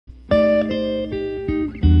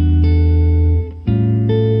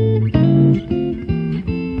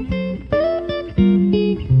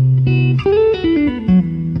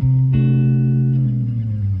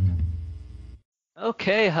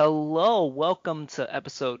hello. Welcome to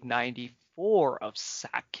episode 94 of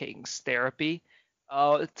Sack Kings Therapy.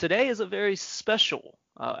 Today is a very special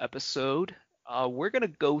episode. We're going to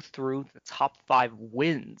go through the top five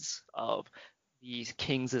wins of the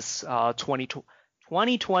Kings'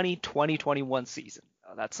 2020-2021 season.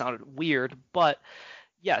 That sounded weird, but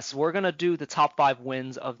yes, we're going to do the top five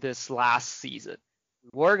wins of this last season.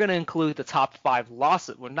 We're going to include the top five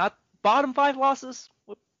losses. We're not bottom five losses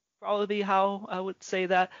probably be how I would say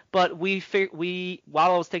that. But we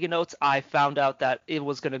while I was taking notes, I found out that it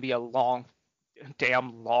was going to be a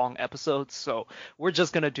damn long episode. So we're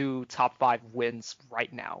just going to do top five wins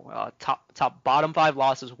right now. Bottom five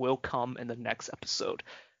losses will come in the next episode.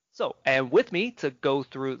 So, and with me to go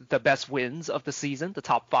through the best wins of the season, the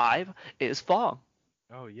top five, is Fong.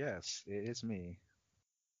 Oh, yes, it is me.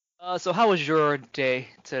 So how was your day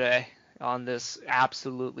today on this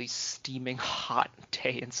absolutely steaming hot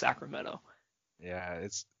day in Sacramento? Yeah,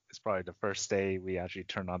 it's probably the first day we actually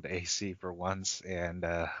turned on the AC for once, and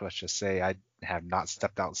let's just say I have not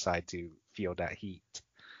stepped outside to feel that heat.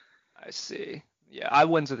 I see. Yeah, I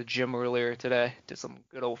went to the gym earlier today, did some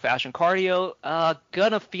good old-fashioned cardio.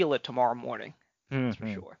 Gonna feel it tomorrow morning. That's for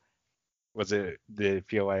Hmm sure. did it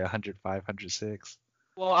feel like 105, 106?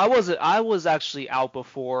 Well, I was actually out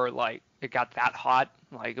before like it got that hot.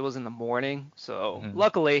 Like it was in the morning, so Hmm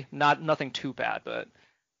luckily nothing too bad, but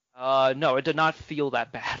no, it did not feel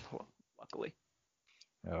that bad, luckily.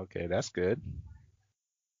 Okay, that's good.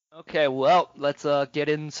 Okay, well, let's get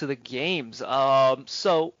into the games.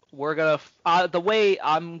 So we're gonna the way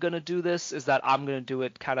I'm gonna do this is that I'm gonna do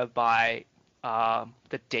it kind of by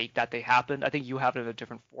the date that they happened. I think you have it in a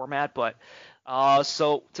different format, but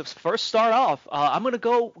so to first start off, I'm gonna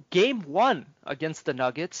go game one against the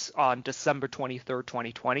Nuggets on December 23rd,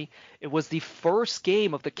 2020. It was the first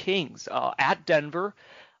game of the Kings at Denver.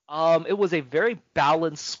 It was a very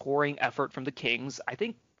balanced scoring effort from the Kings. I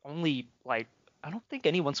think only like I don't think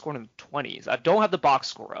anyone scored in the 20s. I don't have the box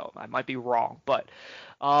score out. I might be wrong, but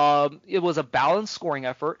it was a balanced scoring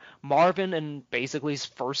effort. Marvin, in basically his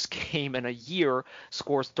first game in a year,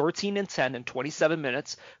 scores 13 and 10 in 27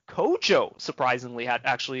 minutes. Kojo, surprisingly, had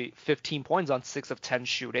actually 15 points on 6 of 10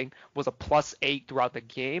 shooting, was a +8 throughout the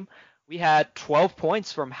game. We had 12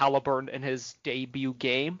 points from Halliburton in his debut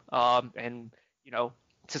game, and you know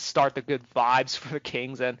to start the good vibes for the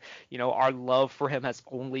Kings, and our love for him has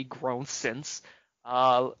only grown since.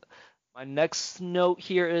 Uh, my next note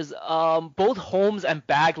here is both Holmes and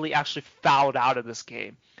Bagley actually fouled out of this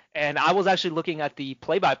game. And I was actually looking at the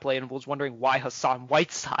play-by-play and was wondering why Hassan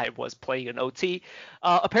Whiteside was playing in OT.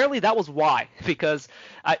 Apparently that was why, because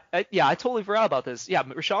I totally forgot about this. Yeah,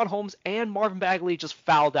 Rashawn Holmes and Marvin Bagley just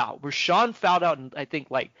fouled out. Rashawn fouled out, I think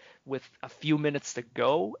like with a few minutes to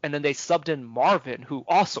go, and then they subbed in Marvin, who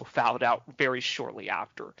also fouled out very shortly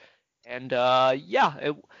after. And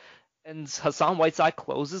and Hassan Whiteside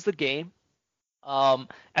closes the game.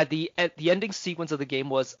 At the ending sequence of the game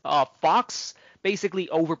was Fox basically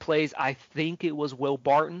overplays. I think it was Will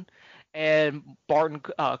Barton, and Barton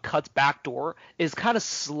cuts backdoor, is kind of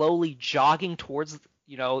slowly jogging towards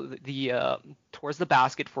towards the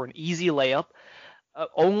basket for an easy layup.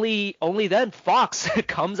 Only then Fox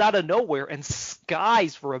comes out of nowhere and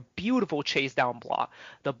skies for a beautiful chase down block.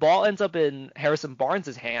 The ball ends up in Harrison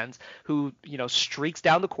Barnes' hands, who streaks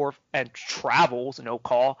down the court and travels, no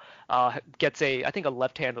call, gets I think a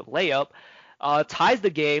left-handed layup, ties the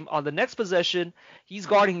game. On the next possession, he's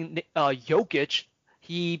guarding Jokic.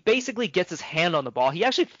 He basically gets his hand on the ball. He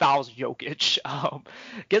actually fouls Jokic,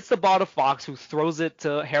 gets the ball to Fox, who throws it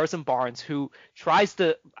to Harrison Barnes, who tries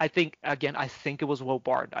to. I think it was Will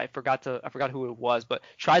Barton. I forgot who it was, but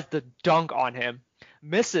tries to dunk on him,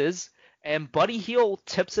 misses, and Buddy Hield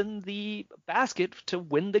tips in the basket to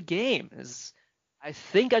win the game. I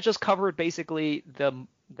think I just covered basically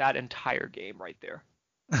that entire game right there.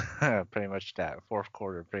 Pretty much that fourth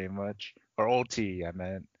quarter, pretty much, or OT, I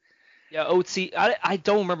meant. Yeah, OT. I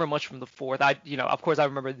don't remember much from the fourth. Of course, I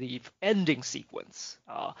remember the ending sequence.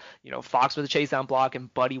 Fox with a chase down block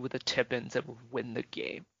and Buddy with a tip in to win the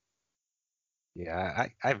game. Yeah,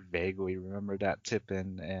 I vaguely remember that tip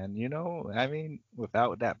in, and I mean,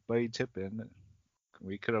 without that Buddy tip in,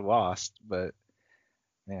 we could have lost. But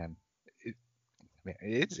man, it, man,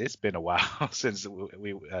 it's been a while since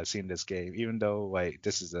we seen this game, even though like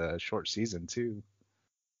this is a short season too.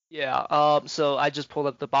 Yeah. So I just pulled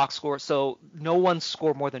up the box score. So no one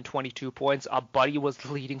scored more than 22 points. Buddy was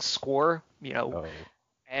the leading scorer. Oh.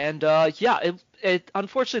 And yeah, it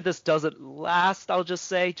unfortunately this doesn't last. I'll just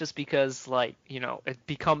say, just because like it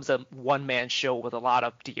becomes a one-man show with a lot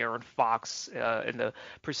of De'Aaron Fox in the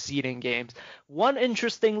preceding games. One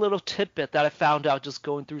interesting little tidbit that I found out just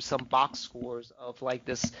going through some box scores of like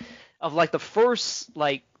this, of like the first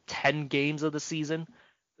like 10 games of the season,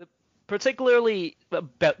 particularly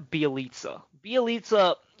Bielitsa.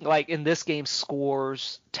 Bielitsa, like in this game,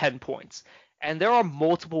 scores 10 points. And there are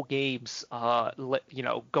multiple games,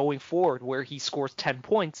 going forward where he scores 10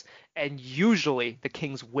 points, and usually the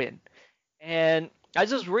Kings win. And I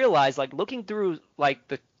just realized, like, looking through, like,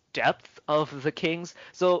 the depth of the Kings,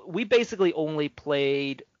 so we basically only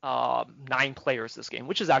played 9 players this game,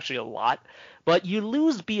 which is actually a lot. But you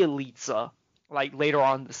lose Bielitsa, like later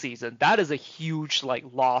on in the season, that is a huge like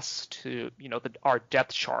loss to our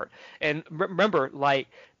depth chart. And remember, like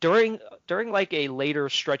during like a later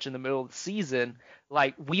stretch in the middle of the season,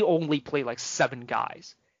 like we only played like 7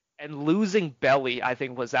 guys, and losing Belly I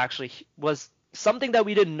think was something that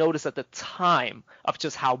we didn't notice at the time of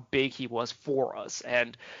just how big he was for us.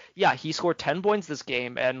 And yeah, he scored 10 points this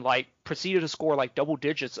game and like proceeded to score like double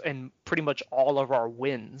digits in pretty much all of our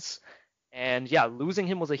wins. And yeah, losing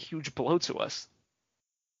him was a huge blow to us.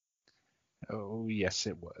 Oh, yes,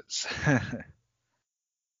 it was.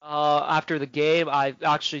 After the game, I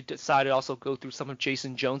actually decided to also go through some of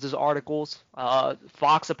Jason Jones's articles.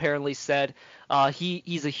 Fox apparently said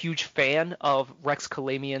he's a huge fan of Rex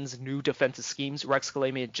Kalamian's new defensive schemes. Rex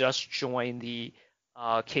Kalamian just joined the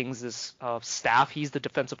Kings' staff. He's the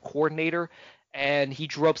defensive coordinator, and he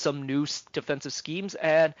drew up some new defensive schemes,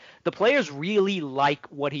 and the players really like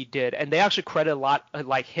what he did, and they actually credit a lot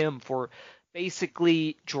like him for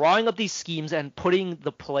basically drawing up these schemes and putting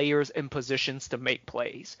the players in positions to make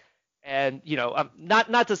plays. And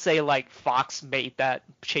not to say like Fox made that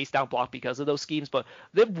chase down block because of those schemes, but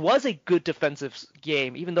it was a good defensive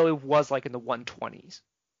game, even though it was like in the 120s.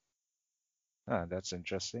 That's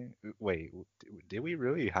interesting. Wait, did we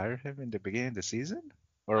really hire him in the beginning of the season?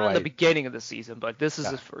 Or Not in the like, beginning of the season, but this is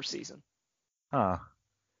uh, his first season. huh?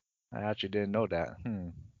 I actually didn't know that.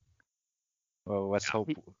 Well, let's Yeah, hope.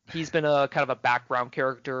 he's been a kind of a background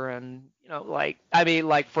character, and like I mean,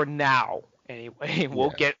 like for now anyway.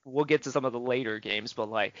 We'll Yeah, get to some of the later games, but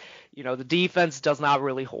like the defense does not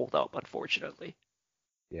really hold up, unfortunately.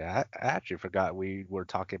 yeah. I actually forgot we were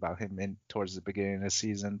talking about him in towards the beginning of the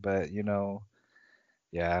season, but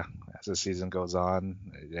yeah, as the season goes on,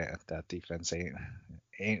 yeah, that defense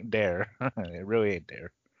ain't there. It really ain't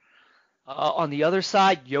there. On the other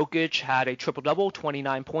side, Jokic had a triple double,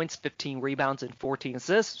 29 points, 15 rebounds, and 14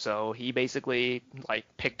 assists. So he basically like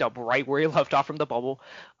picked up right where he left off from the bubble.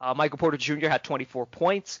 Michael Porter Jr. had 24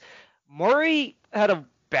 points. Murray had a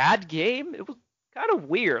bad game. It was kind of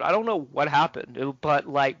weird. I don't know what happened, but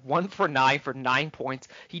like 1 for 9 for 9 points.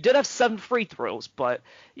 He did have 7 free throws, but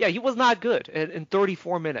yeah, he was not good in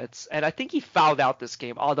 34 minutes. And I think he fouled out this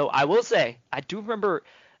game. Although I will say, I do remember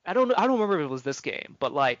I don't remember if it was this game,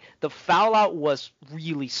 but like the foul out was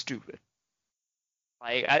really stupid.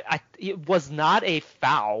 Like it was not a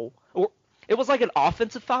foul, or it was like an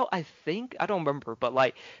offensive foul, I think. I don't remember, but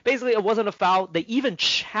like basically it wasn't a foul. They even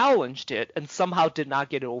challenged it and somehow did not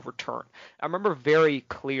get it overturned. I remember very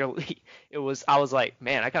clearly. I was like,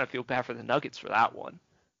 man, I kind of feel bad for the Nuggets for that one.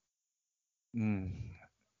 Mm,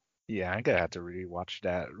 yeah, I'm gonna have to rewatch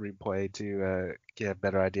that replay to get a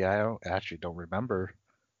better idea. Actually don't remember.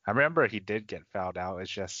 I remember he did get fouled out. It's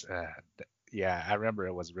just, yeah, I remember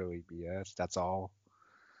it was really BS. That's all.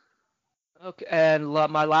 Okay, and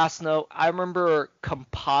my last note, I remember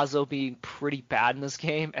Campazzo being pretty bad in this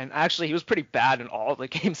game, and actually he was pretty bad in all the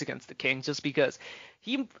games against the Kings, just because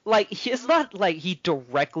it's not like he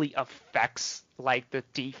directly affects like the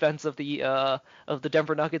defense of the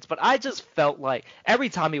Denver Nuggets, but I just felt like every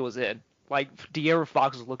time he was in, like De'Aaron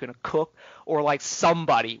Fox was looking to cook, or like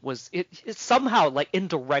somebody was it somehow like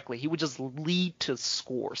indirectly he would just lead to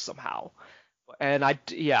score somehow. And I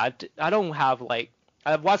don't have like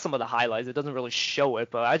I've watched some of the highlights. It doesn't really show it,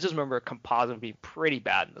 but I just remember Composite being pretty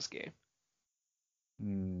bad in this game.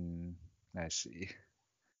 Hmm, I see.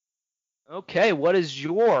 Okay, what is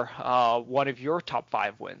your one of your top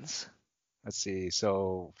 5 wins? Let's see.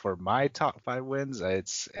 So for my top 5 wins,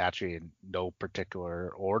 it's actually in no particular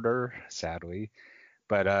order, sadly.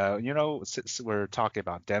 But since we're talking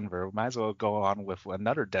about Denver, we might as well go on with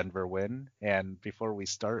another Denver win. And before we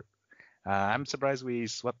start, I'm surprised we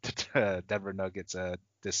swept the Denver Nuggets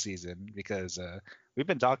this season because we've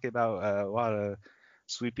been talking about a lot of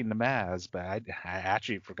sweeping the Mavs, but I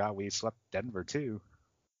actually forgot we swept Denver too.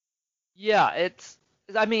 Yeah, it's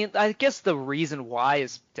I mean, I guess the reason why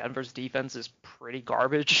is Denver's defense is pretty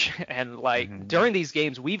garbage, and like Hmm. during these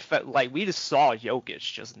games, we just saw Jokic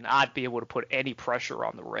just not be able to put any pressure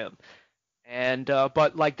on the rim, and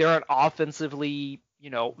but like they're an offensively,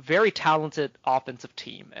 very talented offensive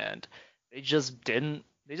team, and they just didn't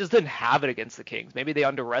have it against the Kings. Maybe they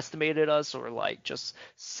underestimated us or like just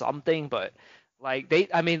something, but like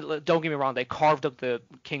I mean, don't get me wrong, they carved up the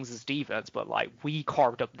Kings' defense, but like we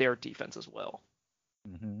carved up their defense as well.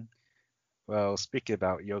 Hmm. Well, speaking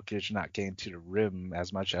about Jokic not getting to the rim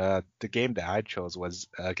as much, the game that I chose was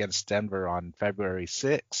against Denver on February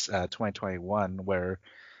 6th, 2021, where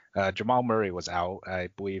Jamal Murray was out. I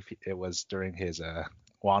believe it was during his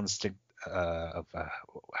one stick of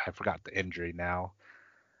I forgot the injury now.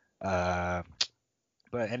 Uh,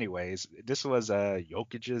 but anyways, this was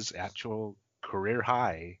Jokic's actual career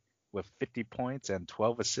high with 50 points and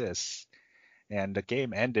 12 assists, and the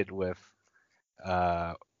game ended with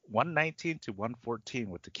uh, 119 to 114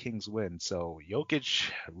 with the Kings win. So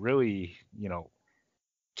Jokic really,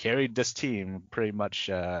 carried this team pretty much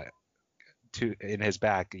to in his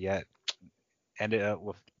back, yet ended up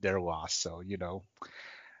with their loss. So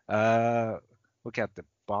uh, look at the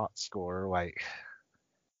box score. Like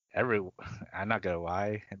every, I'm not gonna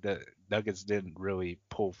lie, the Nuggets didn't really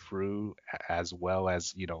pull through as well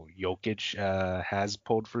as Jokic has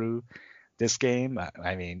pulled through this game.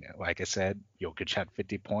 I mean, like I said, Jokic had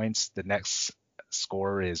 50 points. The next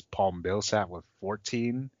scorer is Paul Millsap with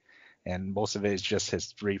 14, and most of it is just his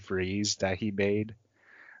three threes that he made.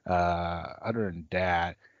 Other than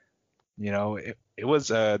that, it was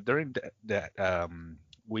during that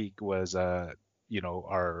week was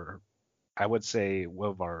our, I would say, one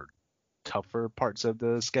of our tougher parts of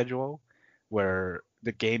the schedule, where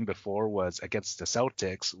the game before was against the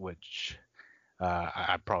Celtics, which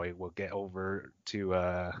I probably will get over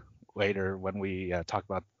to later when we talk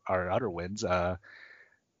about our other wins.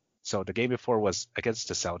 So the game before was against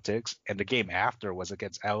the Celtics, and the game after was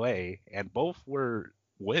against LA, and both were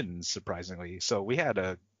wins, surprisingly. So we had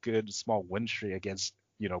a good small win streak against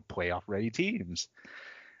playoff ready teams.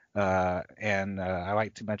 And I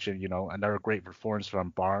like to mention another great performance from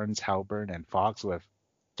Barnes, Halburn, and Fox with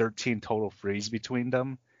 13 total threes between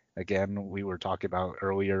them. Again, we were talking about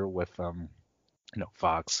earlier with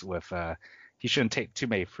Fox with he shouldn't take too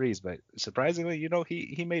many threes, but surprisingly,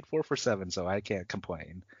 he made 4 for 7, so I can't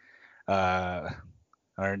complain. Uh,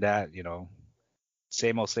 Other than that,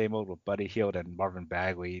 same old with Buddy Hield and Marvin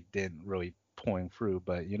Bagley didn't really point through,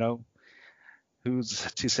 but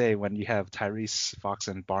who's to say when you have Tyrese, Fox,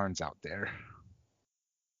 and Barnes out there?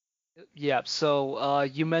 Yeah, so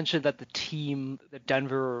you mentioned that the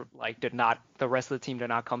Denver, like, the rest of the team did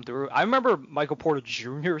not come through. I remember Michael Porter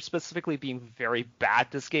Jr. specifically being very bad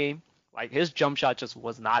this game. Like, his jump shot just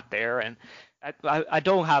was not there, and I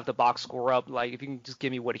don't have the box score up. Like, if you can just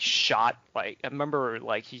give me what he shot, like, I remember,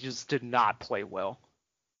 like, he just did not play well.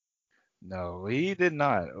 No, he did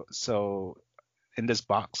not. So in this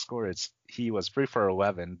box score, he was 3 for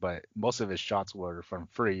 11, but most of his shots were from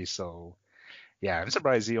free. So yeah, I'm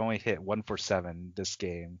surprised he only hit 1 for 7 this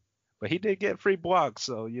game. But he did get free blocks,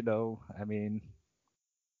 so I mean,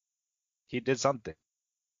 he did something.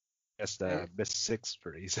 Just missed six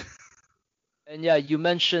threes. And yeah, you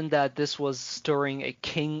mentioned that this was during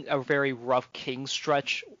a very rough king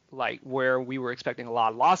stretch, like where we were expecting a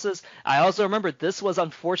lot of losses. I also remember this was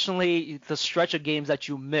unfortunately the stretch of games that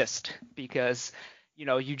you missed because,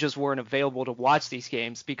 you just weren't available to watch these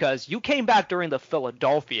games because you came back during the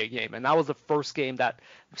Philadelphia game, and that was the first game that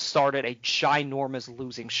started a ginormous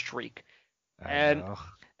losing streak. I And know.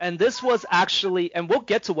 and this was actually, and we'll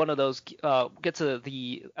get to one of those, get to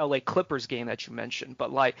the LA Clippers game that you mentioned,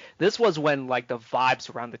 but like this was when like the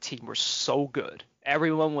vibes around the team were so good.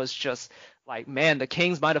 Everyone was just like, man, the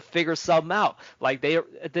Kings might have figured something out. Like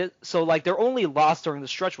so like their only loss during the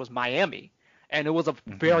stretch was Miami, and it was a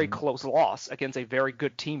very Hmm. close loss against a very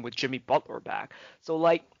good team with Jimmy Butler back. So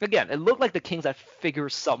like again, it looked like the Kings had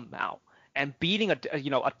figured something out, and beating a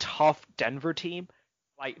tough Denver team,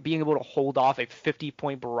 like being able to hold off a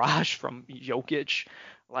 50-point barrage from Jokic,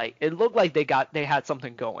 like it looked like they had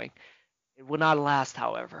something going. It would not last,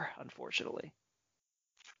 however, unfortunately.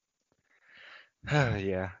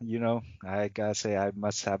 Yeah, I gotta say I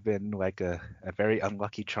must have been like a very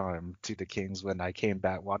unlucky charm to the Kings when I came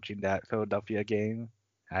back watching that Philadelphia game.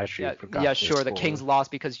 I actually Yeah, yeah, forgot the sure. The Kings score.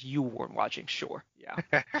 lost because you weren't watching. Sure, yeah.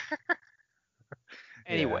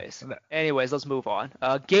 Yeah. Anyways, let's move on.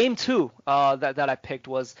 Game two, that I picked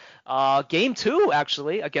was game two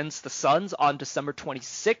actually against the Suns on December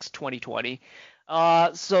 26, 2020.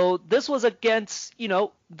 So this was against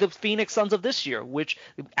the Phoenix Suns of this year, which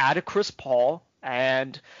added Chris Paul.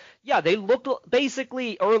 And yeah, they looked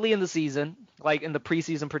basically early in the season, like in the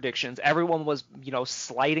preseason predictions, everyone was,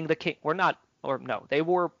 sliding the King or not or no, they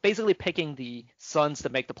were basically picking the Suns to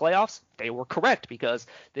make the playoffs. They were correct because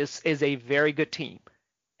this is a very good team.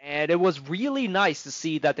 And it was really nice to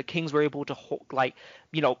see that the Kings were able to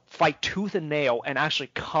fight tooth and nail and actually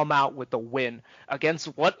come out with the win against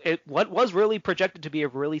what was really projected to be a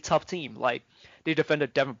really tough team. Like they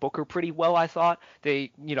defended Devin Booker pretty well, I thought. They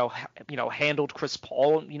handled Chris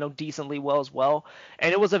Paul decently well as well.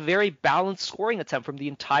 And it was a very balanced scoring attempt from the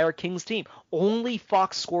entire Kings team. Only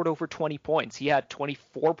Fox scored over 20 points. He had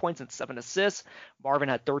 24 points and 7 assists. Marvin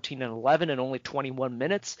had 13 and 11 in only 21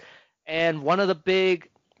 minutes. And one of the big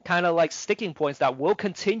kind of like sticking points that will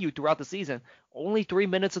continue throughout the season. Only 3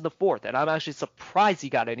 minutes in the fourth, and I'm actually surprised he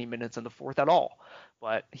got any minutes in the fourth at all.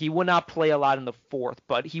 But he would not play a lot in the fourth,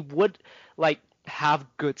 but he would have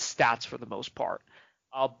good stats for the most part.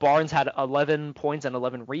 Barnes had 11 points and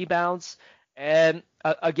 11 rebounds. And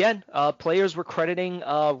again, players were crediting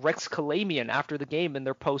Rex Kalamian after the game in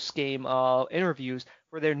their post-game interviews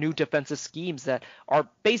for their new defensive schemes that are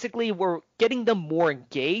basically were getting them more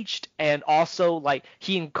engaged, and also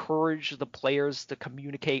he encouraged the players to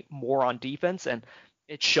communicate more on defense, and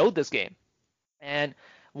it showed this game. And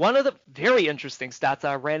one of the very interesting stats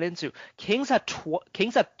I ran into, Kings had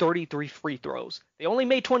 33 free throws. They only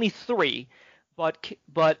made 23.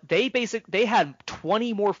 But they had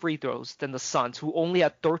 20 more free throws than the Suns, who only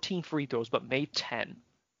had 13 free throws but made 10.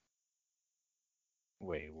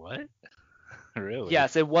 Wait, what? Really?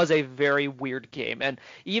 Yes, it was a very weird game. And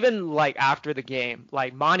even after the game,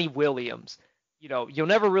 Monty Williams, you'll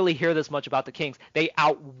never really hear this much about the Kings. They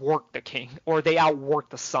outworked the King, or they outworked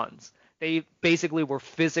the Suns. They basically were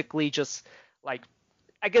physically just I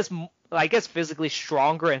guess physically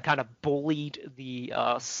stronger and kind of bullied the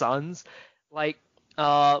Suns. Let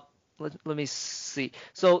me see.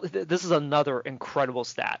 So this is another incredible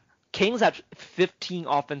stat. Kings had 15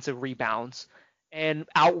 offensive rebounds and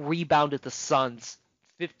out-rebounded the Suns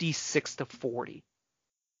 56-40.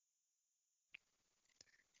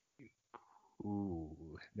 Ooh,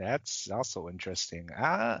 that's also interesting.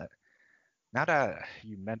 Now that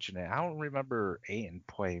you mention it, I don't remember Ayton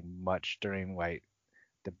playing much during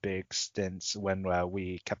the big stints when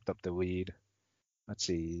we kept up the lead. Let's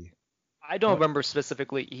see. I don't remember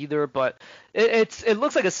specifically either, but it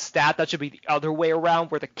looks like a stat that should be the other way around,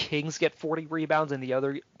 where the Kings get 40 rebounds and the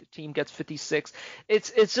other team gets 56.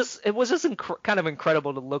 It was just kind of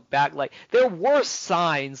incredible to look back. There were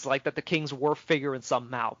signs that the Kings were figuring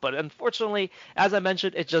something out, but unfortunately, as I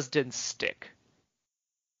mentioned, it just didn't stick.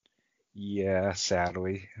 Yeah,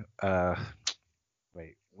 sadly.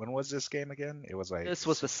 Wait, when was this game again? It was this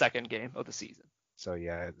was the second game of the season. So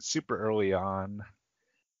yeah, super early on.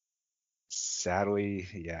 Sadly,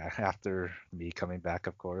 yeah, after me coming back,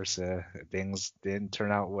 of course, things didn't turn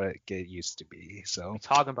out what it used to be. So what are you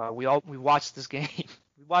talking about? We watched this game.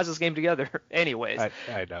 We watched this game together. Anyways, I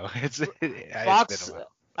know Fox.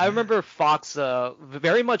 I remember Fox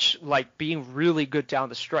very much being really good down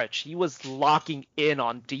the stretch. He was locking in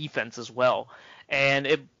on defense as well, and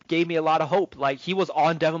it gave me a lot of hope. He was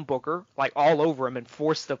on Devin Booker, all over him, and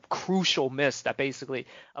forced a crucial miss that basically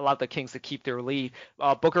allowed the Kings to keep their lead.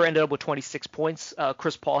 Booker ended up with 26 points.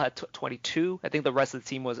 Chris Paul had 22. I think the rest of the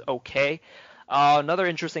team was okay. Another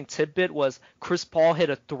interesting tidbit was Chris Paul hit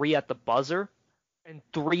a 3 at the buzzer in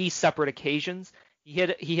 3 separate occasions. He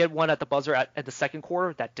hit one at the buzzer at the second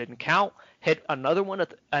quarter, that didn't count. Hit another one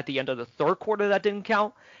at the end of the third quarter, that didn't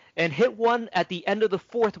count. And hit one at the end of the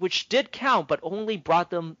fourth, which did count, but only brought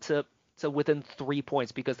them to within 3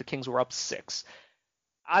 points because the Kings were up 6.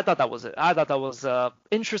 I thought that was it. I thought that was a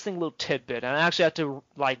interesting little tidbit, and I actually had to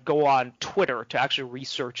go on Twitter to actually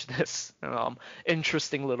research this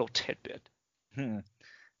interesting little tidbit.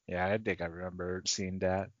 Yeah, I think I remember seeing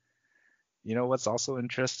that. You know what's also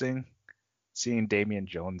interesting? Seeing Damian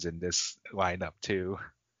Jones in this lineup too.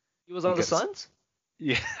 He was on the Suns?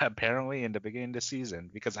 Yeah, apparently in the beginning of the season,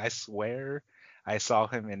 because I swear I saw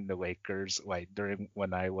him in the Lakers during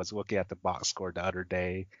when I was looking at the box score the other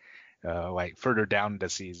day, further down the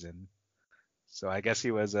season. So I guess he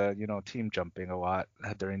was team jumping a lot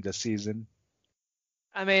during the season.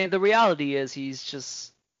 I mean, the reality is he's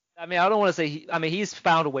just. I mean, I don't want to say he's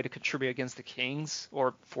found a way to contribute against the Kings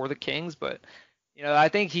or for the Kings, but I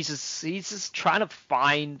think he's just trying to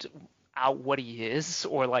find out what he is,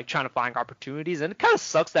 or trying to find opportunities, and it kind of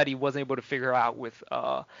sucks that he wasn't able to figure out with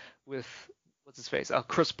what's his face,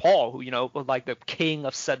 Chris Paul, who the king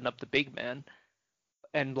of setting up the big man,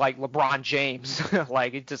 and LeBron James.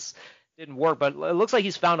 It just didn't work, but it looks like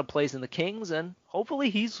he's found a place in the Kings, and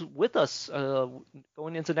hopefully he's with us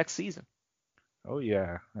going into next season. Oh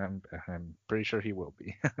yeah, I'm pretty sure he will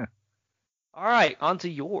be. All right, on to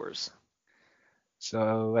yours.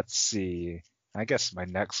 So let's see. I guess my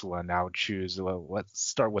next one I'll choose. Well, let's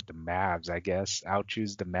start with the Mavs. I guess I'll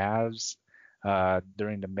choose the Mavs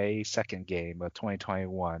during the May 2nd game of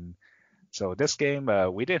 2021. So this game,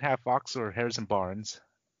 we didn't have Fox or Harrison Barnes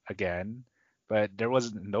again, but there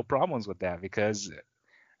was no problems with that because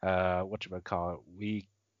what you call it, we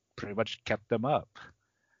pretty much kept them up.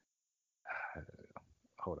 Uh,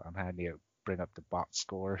 Hold on, I need to bring up the box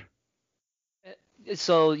score.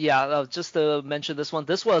 So yeah, just to mention this one,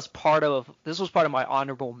 this was part of my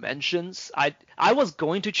honorable mentions. I was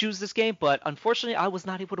going to choose this game, but unfortunately, I was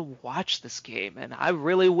not able to watch this game, and I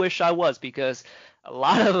really wish I was because a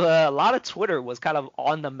lot of Twitter was kind of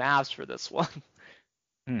on the Mavs for this one.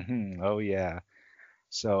 Oh yeah.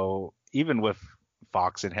 So even with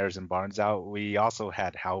Fox and Harrison Barnes out, we also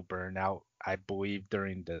had Halburn out, I believe,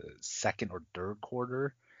 during the second or third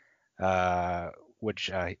quarter,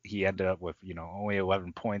 which he ended up with, only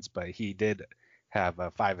 11 points, but he did have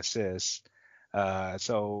 5 assists.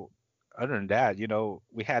 So other than that,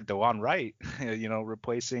 we had DeJuan Wright,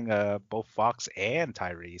 replacing both Fox and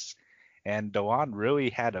Tyrese. And DeJuan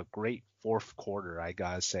really had a great fourth quarter, I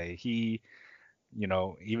gotta say.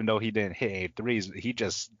 Even though he didn't hit any threes, he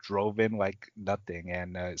just drove in like nothing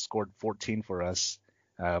and scored 14 for us,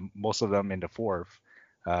 most of them in the fourth.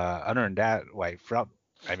 Other than that, like throughout,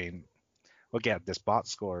 I mean, look at this box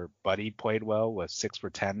score. Buddy played well with 6 for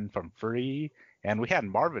 10 from free, and we had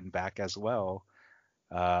Marvin back as well.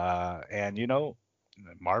 And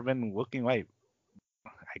Marvin looking like,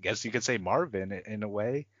 I guess you could say Marvin in a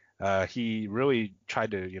way. He really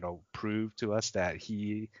tried to, prove to us that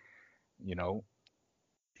he, you know,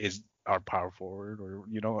 is our power forward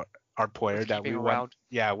or our player Worth that keeping we want. around.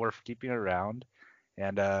 Yeah, worth keeping around.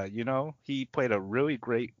 And he played a really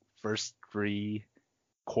great first 3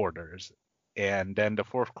 quarters, and then the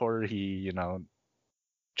fourth quarter he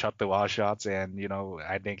chucked a lot of shots, and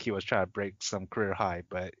I think he was trying to break some career high.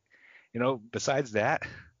 But besides that,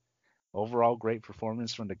 overall great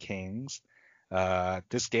performance from the Kings.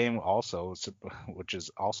 This game also, which is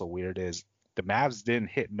also weird, is the Mavs didn't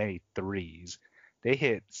hit many threes. They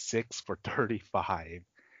hit 6 for 35,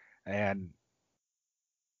 and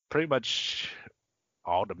pretty much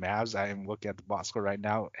all the Mavs, I am looking at the box score right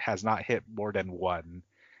now, has not hit more than one,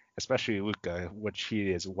 especially Luka, which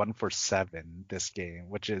he is 1 for 7 this game,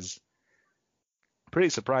 which is pretty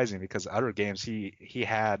surprising because other games he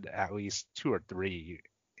had at least 2 or 3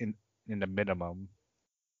 in in the minimum.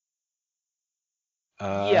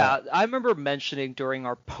 Uh, Yeah, I remember mentioning during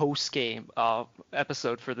our post game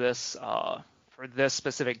episode for this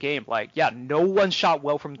specific game, like, yeah, no one shot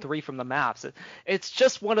well from three from the Mavs. It's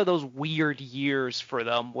just one of those weird years for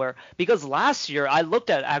them where because last year I looked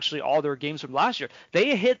at actually all their games from last year,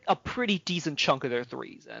 they hit a pretty decent chunk of their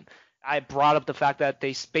threes, and I brought up the fact that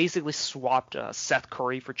they basically swapped Seth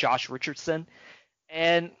Curry for Josh Richardson,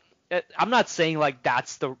 and I'm not saying like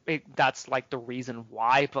that's like the reason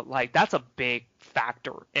why, but like that's a big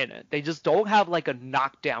factor in it. They just don't have like a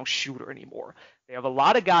knockdown shooter anymore. They have a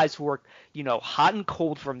lot of guys who are, hot and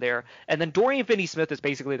cold from there, and then Dorian Finney-Smith is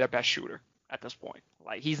basically their best shooter at this point.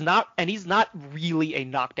 Like he's not really a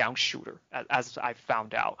knockdown shooter as I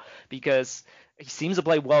found out because he seems to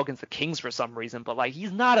play well against the Kings for some reason, but like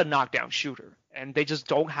he's not a knockdown shooter, and they just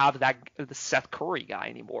don't have the Seth Curry guy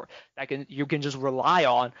anymore that you can just rely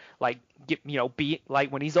on. Like be like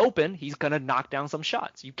when he's open, he's gonna knock down some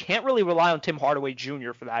shots. You can't really rely on Tim Hardaway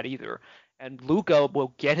Jr. for that either. And Luka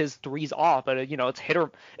will get his threes off, but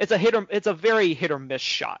it's a very hit or miss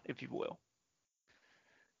shot, if you will.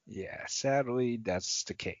 yeah, sadly that's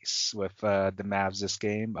the case with the Mavs this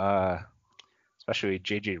game. Especially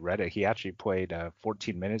JJ Redick, he actually played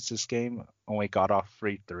 14 minutes this game, only got off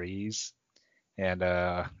 3 threes. And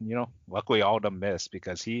luckily all of them missed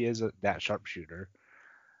because he is that sharpshooter.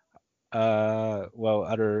 Well,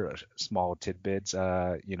 other small tidbits.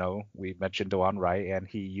 We mentioned DeJuan Wright, and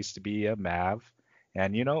he used to be a Mav,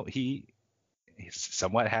 and he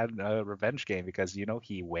somewhat had a revenge game because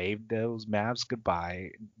he waved those Mavs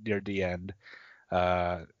goodbye near the end.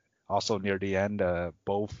 Uh, Also near the end,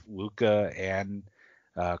 both Luca and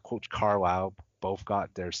Coach Carlisle both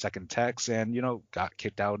got their second text and got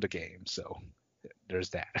kicked out of the game. So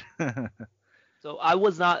there's that. So I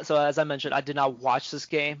was not. So as I mentioned, I did not watch this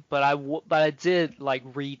game, but I did like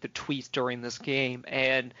read the tweets during this game,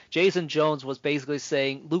 and Jason Jones was basically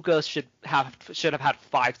saying Luka should have had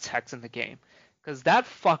 5 techs in the game, because that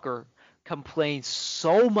fucker complained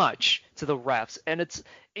so much to the refs, and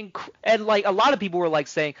and like a lot of people were like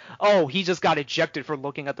saying, "Oh, he just got ejected for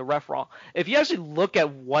looking at the ref wrong." If you actually look at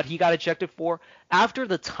what he got ejected for after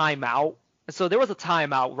the timeout, so there was a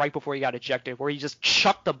timeout right before he got ejected where he just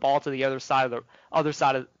chucked the ball to the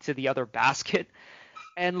to the other basket,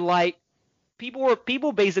 and like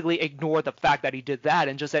people basically ignored the fact that he did that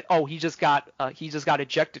and just said, "Oh, he just got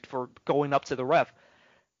ejected for going up to the ref."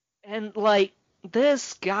 And like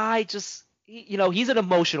this guy just he's an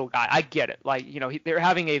emotional guy. I get it. Like, they're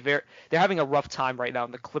having a rough time right now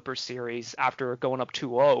in the Clippers series after going up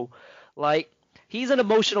 2-0. Like, he's an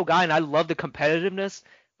emotional guy and I love the competitiveness,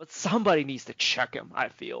 but somebody needs to check him, I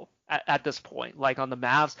feel, at this point, like on the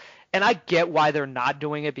Mavs. And I get why they're not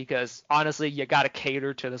doing it because honestly, you got to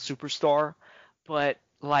cater to the superstar, but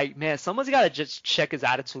like, man, someone's got to just check his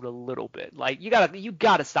attitude a little bit. Like, you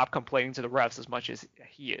got to stop complaining to the refs as much as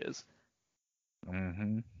he is.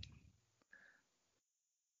 Mm-hmm.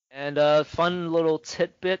 And a fun little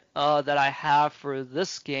tidbit that I have for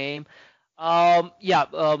this game. As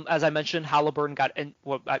I mentioned,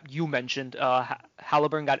 you mentioned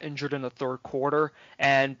Halliburton got injured in the third quarter,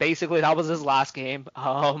 and basically that was his last game.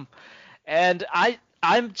 And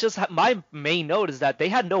my main note is that they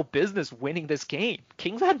had no business winning this game.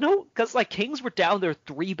 Because like Kings were down their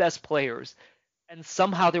three best players, and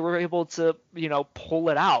somehow they were able to, pull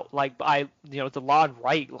it out. Like by, DeLon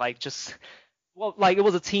Wright, like just, well, like it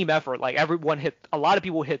was a team effort. Like a lot of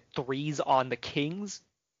people hit threes on the Kings,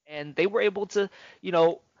 and they were able to,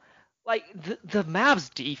 like the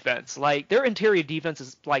Mavs defense, like their interior defense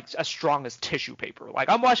is like as strong as tissue paper. Like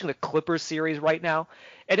I'm watching the Clippers series right now,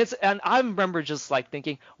 and I remember just like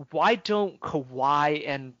thinking, why don't Kawhi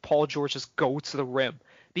and Paul George just go to the rim?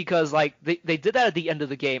 Because like they did that at the end of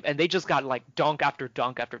the game, and they just got like dunk after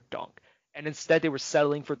dunk after dunk, and instead they were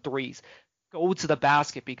settling for threes. Go to the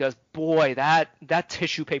basket because boy, that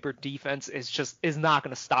tissue paper defense is not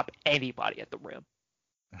going to stop anybody at the rim.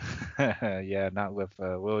 Yeah, not with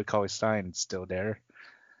Willie Cauley-Stein still there.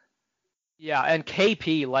 Yeah, and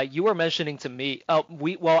KP, like you were mentioning to me,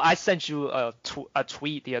 I sent you a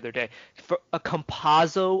tweet the other day. For a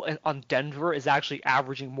Campazzo on Denver is actually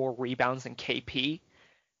averaging more rebounds than KP,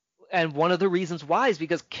 and one of the reasons why is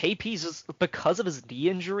because KP's just because of his knee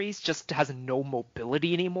injuries just has no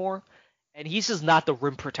mobility anymore, and he's just not the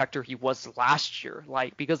rim protector he was last year.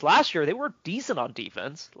 Like because last year they were decent on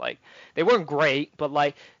defense, like they weren't great, but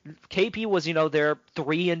like KP was their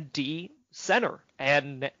 3-and-D center,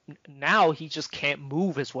 and now he just can't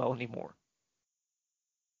move as well anymore.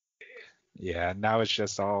 Yeah, now it's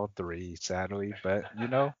just all three, sadly. But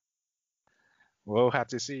we'll have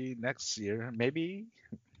to see next year. Maybe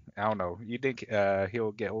I don't know. You think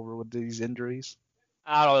he'll get over with these injuries?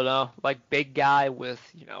 I don't know, like big guy with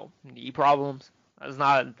knee problems.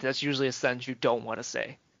 That's usually a sentence you don't want to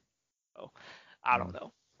say. So I don't Mm.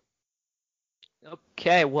 know.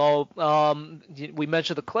 Okay, well, we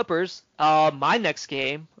mentioned the Clippers. My next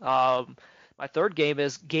game, my third game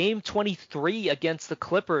is Game 23 against the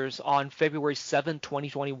Clippers on February 7,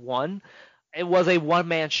 2021. It was a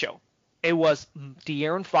one-man show. It was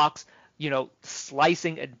De'Aaron Fox,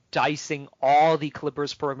 slicing and dicing all the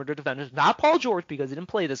Clippers perimeter defenders. Not Paul George because he didn't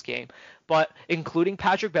play this game, but including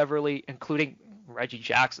Patrick Beverley, including Reggie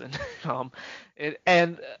Jackson,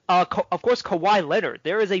 and of course Kawhi Leonard.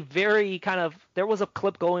 There was a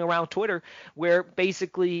clip going around Twitter where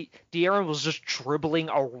basically De'Aaron was just dribbling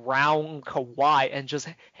around Kawhi and just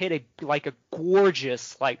hit a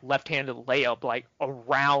gorgeous like left-handed layup like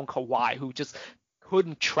around Kawhi, who just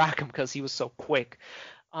couldn't track him because he was so quick.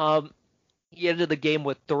 He ended the game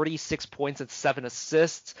with 36 points and 7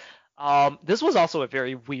 assists. This was also a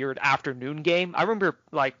very weird afternoon game. I remember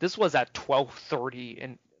like this was at 12:30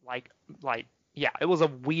 and yeah, it was a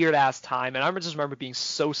weird ass time, and I just remember being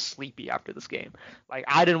so sleepy after this game. Like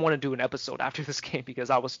I didn't want to do an episode after this game because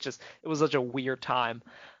it was such a weird time.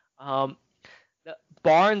 Um,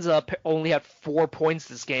 Barnes only had 4 points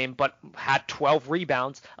this game, but had 12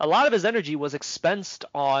 rebounds. A lot of his energy was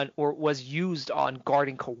was used on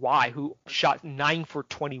guarding Kawhi, who shot 9 for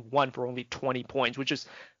 21 for only 20 points,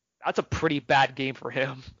 that's a pretty bad game for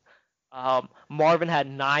him. Marvin had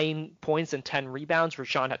 9 points and 10 rebounds.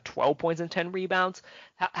 Rashawn had 12 points and 10 rebounds.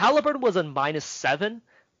 Halliburton was a -7,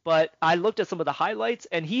 but I looked at some of the highlights,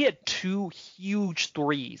 and he had 2 huge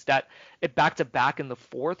threes that it back to back in the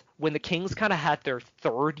fourth when the Kings kind of had their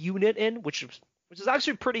third unit in, which is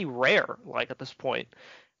actually pretty rare. Like at this point,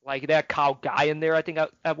 like they had Kyle Guy in there, I think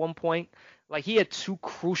at one point. Like he had 2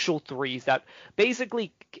 crucial threes that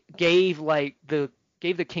basically gave like the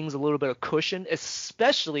gave the Kings a little bit of cushion,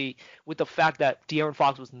 especially with the fact that De'Aaron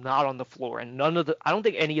Fox was not on the floor and I don't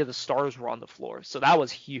think any of the starters were on the floor, so that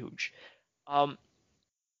was huge. Um,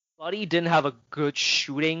 Buddy didn't have a good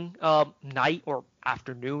shooting night or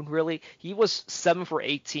afternoon really. He was 7 for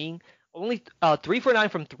 18, only 3 for 9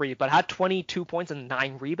 from three, but had 22 points and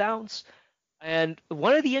 9 rebounds. And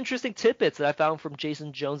one of the interesting tidbits that I found from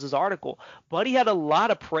Jason Jones's article, Buddy had a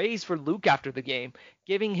lot of praise for Luke after the game,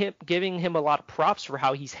 giving him a lot of props for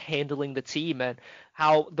how he's handling the team and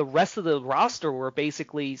how the rest of the roster were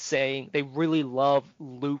basically saying they really love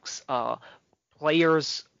Luke's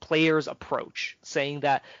players approach, saying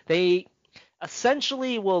that they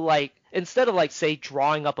essentially will, like, instead of, like, say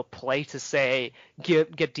drawing up a play to say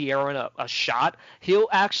get De'Aaron a shot, he'll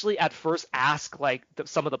actually at first ask like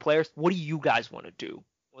some of the players, what do you guys want to do,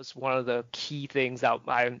 was one of the key things that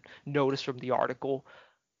I noticed from the article.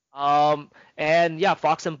 And yeah,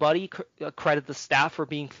 Fox and Buddy credit the staff for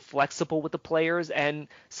being flexible with the players and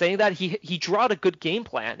saying that he drew out a good game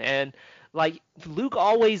plan. And like Luke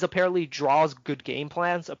always apparently draws good game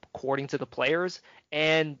plans according to the players,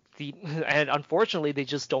 and unfortunately they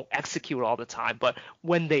just don't execute all the time. But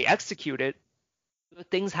when they execute it, good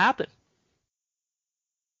things happen.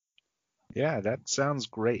 Yeah, that sounds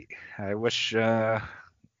great. I wish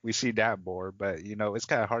we see that more, but it's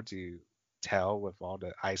kind of hard to tell with all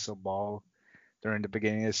the ISO ball during the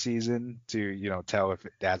beginning of the season to tell if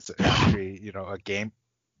that's actually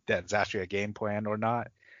a game plan or not.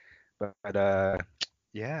 But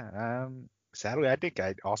yeah, sadly I think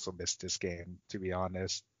I also missed this game, to be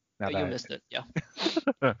honest. Now You that missed it, yeah.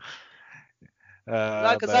 Because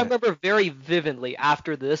I but remember very vividly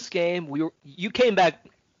after this game, you came back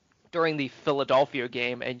during the Philadelphia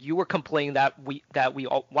game, and you were complaining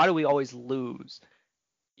why do we always lose?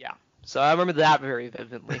 Yeah, so I remember that very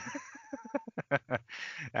vividly.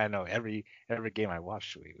 I know every game I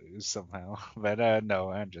watch we lose somehow. But no,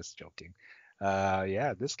 I'm just joking.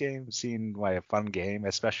 Yeah, this game seemed like a fun game,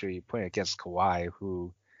 especially playing against Kawhi,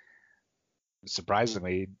 who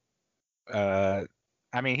surprisingly, uh,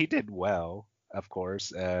 I mean, he did well, of course.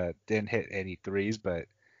 Didn't hit any threes, but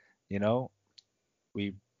you know,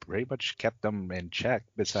 we pretty much kept them in check.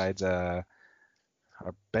 Besides, our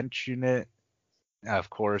bench unit,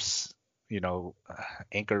 of course,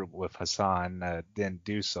 anchored with Hassan, didn't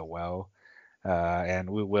do so well.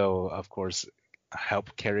 And we will, of course,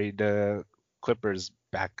 help carry the Clippers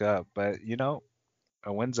back up. But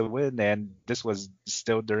a win's a win, and this was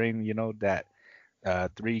still during that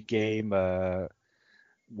 3-game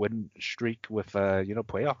win streak with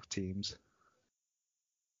playoff teams.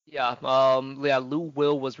 Yeah, Lou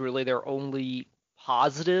Will was really their only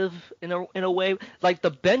positive in a way. Like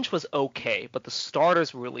the bench was okay, but the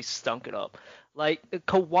starters really stunk it up. Like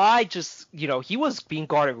Kawhi just, he was being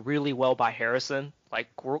guarded really well by Harrison. Like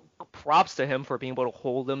props to him for being able to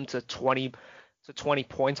hold him to 20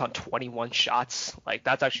 points on 21 shots. Like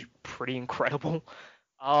that's actually pretty incredible.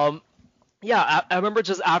 Um, yeah, I remember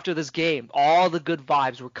just after this game, all the good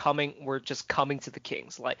vibes were just coming to the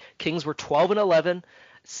Kings. Like Kings were 12-11,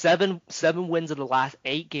 seven wins in the last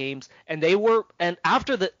 8 games, and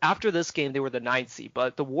after this game they were the ninth seed,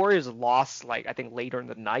 but the Warriors lost like I think later in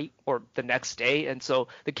the night or the next day, and so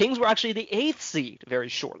the Kings were actually the 8th seed very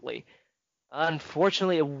shortly.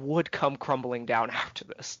 Unfortunately, it would come crumbling down after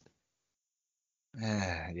this.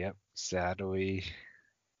 Yep, sadly,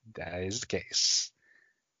 that is the case.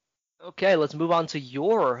 Okay, let's move on to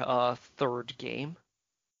your third game.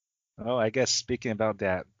 Oh, I guess speaking about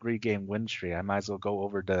that 3-game win streak, I might as well go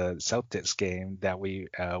over the Celtics game that we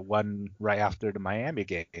won right after the Miami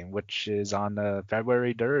game, which is on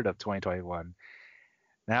February 3rd of 2021.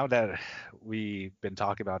 Now that we've been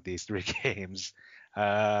talking about these 3 games,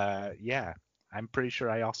 yeah, I'm pretty sure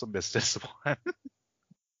I also missed this one.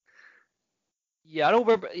 Yeah, I don't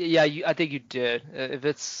remember. Yeah, I think you did. If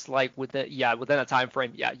it's like within a time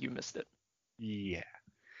frame, yeah, you missed it. Yeah.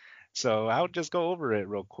 So I'll just go over it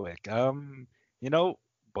real quick. You know,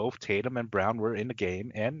 both Tatum and Brown were in the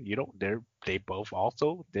game, and they both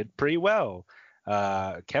also did pretty well.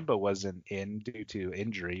 Kemba wasn't in due to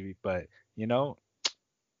injury, but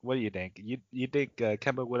what do you think? You think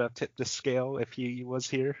Kemba would have tipped the scale if he was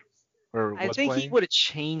here or I was think he playing? would have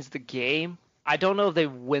changed the game. I don't know if they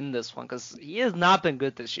win this one because he has not been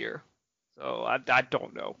good this year. So I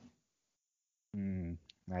don't know. Hmm,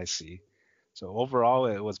 I see. So overall,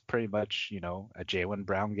 it was pretty much, a Jaylen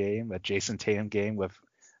Brown game, a Jason Tatum game with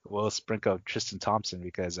a little sprinkle of Tristan Thompson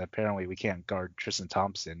because apparently we can't guard Tristan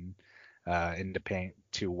Thompson in the paint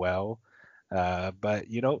too well. But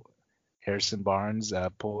Harrison Barnes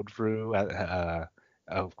pulled through,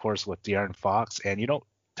 of course, with De'Aaron Fox, and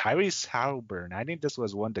Tyrese Halliburton. I think this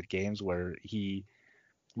was one of the games where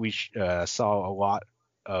we saw a lot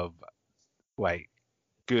of like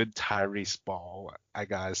good Tyrese ball. I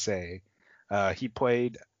gotta say, he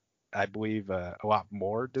played, I believe, a lot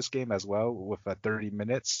more this game as well with 30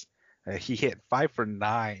 minutes. He hit 5 for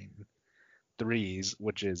 9 threes,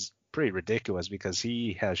 which is pretty ridiculous because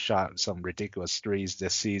he has shot some ridiculous threes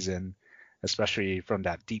this season, especially from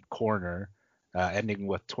that deep corner, ending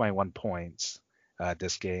with 21 points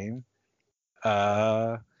this game.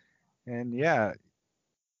 Uh, and yeah,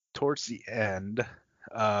 towards the end,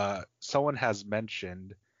 someone has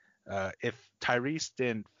mentioned if Tyrese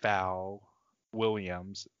didn't foul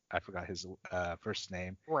Williams, I forgot his first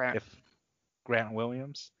name, Grant. if Grant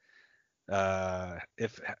Williams,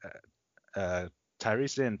 if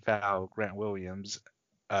Tyrese didn't foul Grant Williams,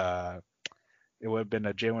 it would have been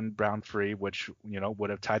a Jaylen Brown free, which would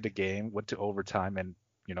have tied the game, went to overtime, and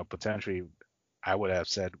potentially I would have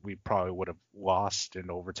said we probably would have lost in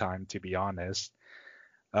overtime, to be honest.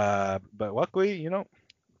 But luckily,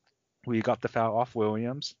 we got the foul off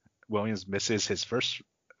Williams. Williams misses his first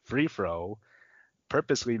free throw,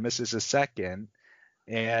 purposely misses his second,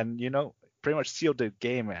 and pretty much sealed the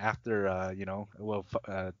game after a little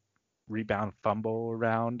rebound fumble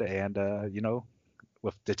around, and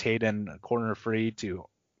with the Tatum corner free to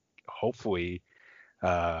hopefully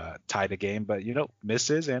tie the game, but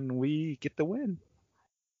misses, and we get the win.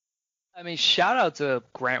 I mean, shout out to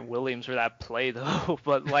Grant Williams for that play though,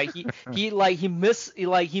 but like he missed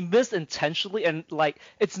intentionally, and like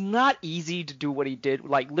it's not easy to do what he did,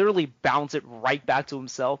 like literally bounce it right back to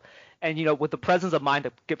himself, and with the presence of mind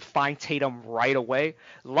to find Tatum right away.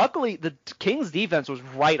 Luckily, the Kings defense was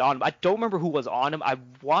right on him. I don't remember who was on him. I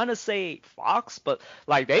want to say Fox, but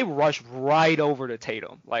like they rushed right over to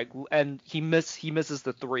Tatum, like, and he misses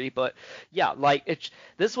the three. But yeah, like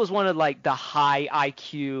this was one of like the high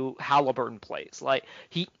IQ Halliburton plays. Like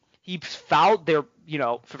he fouled their,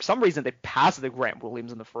 for some reason they passed to Grant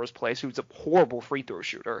Williams in the first place, who's a horrible free throw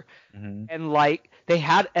shooter. Mm-hmm. And like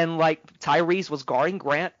Tyrese was guarding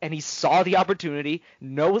Grant, and he saw the opportunity,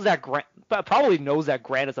 probably knows that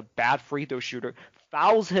Grant is a bad free throw shooter,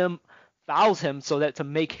 fouls him so that to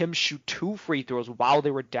make him shoot 2 free throws while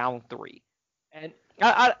they were down 3. And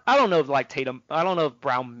I don't know if like Tatum, I don't know if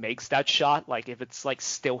Brown makes that shot, like if it's like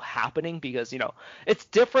still happening, because it's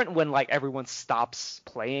different when like everyone stops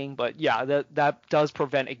playing, but yeah, that does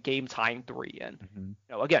prevent a game tying 3. And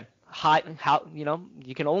again,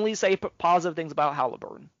 you can only say positive things about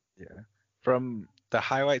Halliburton. Yeah, from the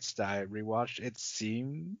highlights that I rewatched, it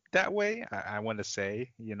seemed that way. I want to say,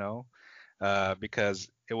 because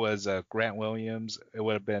it was Grant Williams, it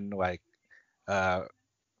would have been like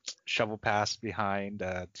shovel pass behind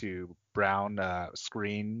to Brown,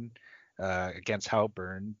 screen against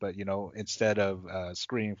Halliburton, but instead of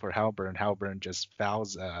screening for Halliburton just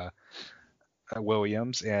fouls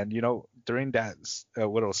Williams, and during that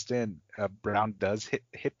little stint, Brown does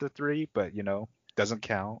hit the 3, but doesn't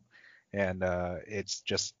count, and it's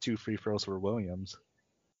just 2 free throws for Williams.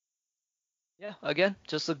 Yeah, again,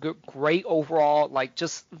 just a great overall, like,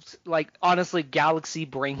 just like honestly, galaxy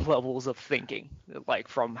brain levels of thinking, like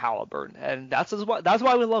from Halliburton, and that's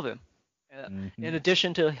why we love him. In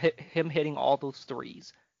addition to him hitting all those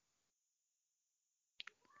threes.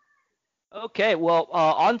 Okay, well,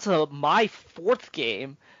 on to my 4th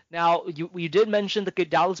game. Now, you did mention the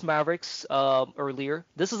Dallas Mavericks earlier.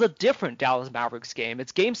 This is a different Dallas Mavericks game.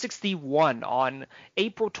 It's Game 61 on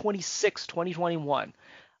April 26, 2021.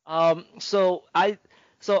 So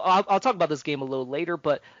I'll talk about this game a little later,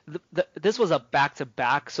 but this was a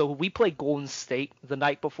back-to-back. So we played Golden State the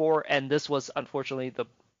night before, and this was unfortunately the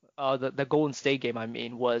Golden State game. I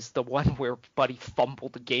mean, was the one where Buddy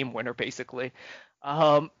fumbled the game winner basically.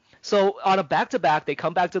 So on a back-to-back, they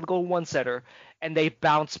come back to the Golden One Center and they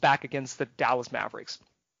bounce back against the Dallas Mavericks.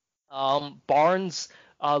 Barnes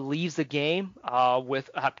leaves the game with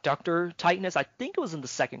abductor tightness. I think it was in the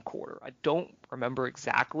second quarter. I don't remember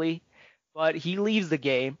exactly, but he leaves the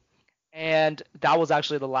game, and that was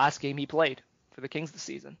actually the last game he played for the Kings this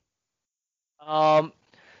season.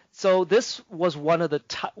 So this was one of the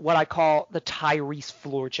what I call the Tyrese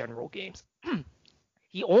floor general games.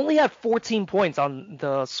 He only had 14 points on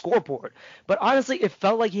the scoreboard, but honestly, it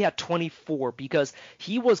felt like he had 24 because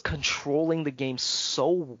he was controlling the game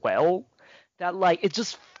so well that like it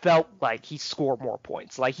just felt like he scored more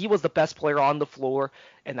points. Like he was the best player on the floor,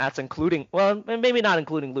 and that's including, well, maybe not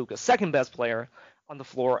including Luka, second best player on the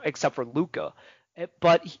floor except for Luka.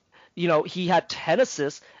 But he had 10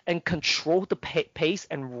 assists and controlled the pace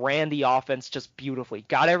and ran the offense just beautifully.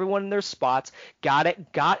 Got everyone in their spots, got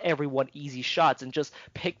everyone easy shots, and just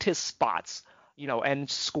picked his spots. and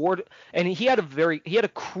scored. And he had a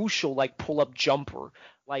crucial like pull up jumper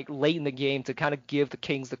like late in the game to kind of give the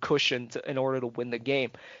Kings the cushion in order to win the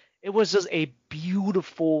game. It was just a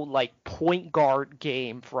beautiful like point guard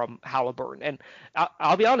game from Halliburton. And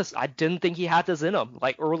I'll be honest, I didn't think he had this in him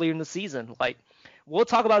like earlier in the season. Like we'll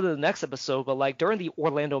talk about it in the next episode, but like during the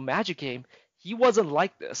Orlando Magic game, he wasn't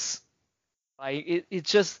like this. Like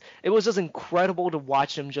it was just incredible to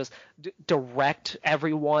watch him just direct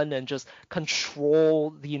everyone and just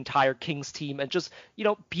control the entire Kings team and just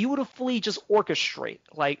beautifully just orchestrate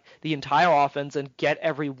like the entire offense and get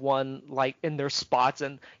everyone like in their spots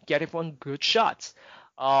and get everyone good shots.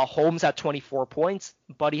 Holmes had 24 points.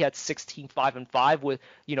 Buddy had 16, 5, and 5 with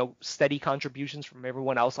steady contributions from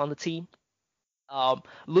everyone else on the team.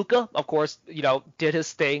 Luka, of course, did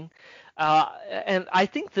his thing. And I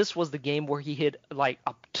think this was the game where he hit like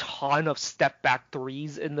a ton of step back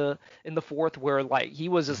threes in the fourth, where like he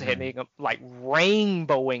was just hitting like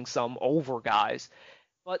rainbowing some over guys.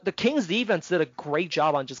 But the Kings defense did a great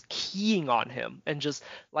job on just keying on him and just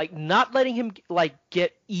like not letting him like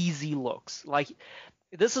get easy looks. Like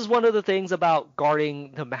this is one of the things about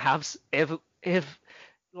guarding the Mavs. If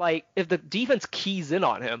the defense keys in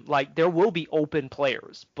on him, like there will be open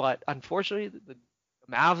players, but unfortunately the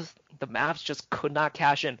Mavs just could not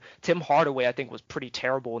cash in. Tim Hardaway I think was pretty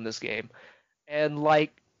terrible in this game, and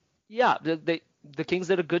like yeah, the Kings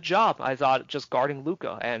did a good job I thought just guarding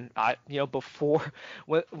Luka. And before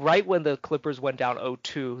right when the Clippers went down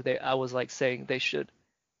 0-2, I was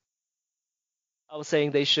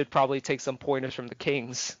saying they should probably take some pointers from the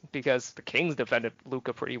Kings because the Kings defended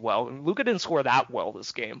Luka pretty well. And Luka didn't score that well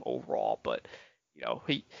this game overall, but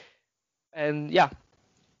he and yeah.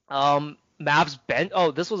 Mavs bench. Oh,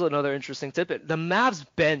 this was another interesting tidbit. The Mavs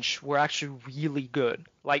bench were actually really good.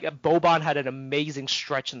 Like Boban had an amazing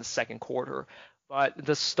stretch in the second quarter, but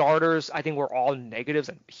the starters I think were all negatives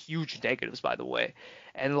and huge negatives by the way.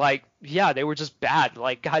 And like yeah, they were just bad.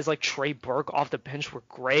 Like guys like Trey Burke off the bench were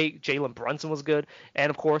great. Jalen Brunson was good, and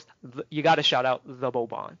of course you got to shout out the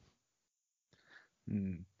Boban.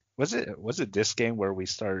 Was it this game where we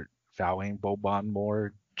start fouling Boban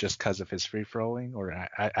more just because of his free throwing, or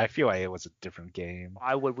I feel like it was a different game.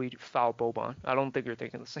 Why would we foul Boban? I don't think you're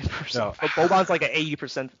thinking the same person. No. But Boban's like an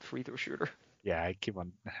 80% free throw shooter. Yeah,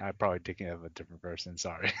 I'm probably thinking of a different person.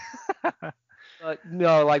 Sorry. But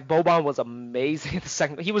no, like Boban was amazing in the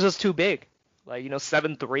second. He was just too big. Like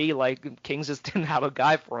 7'3". Like Kings just didn't have a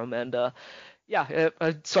guy for him, and yeah.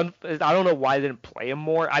 So I don't know why they didn't play him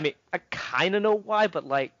more. I mean, I kind of know why, but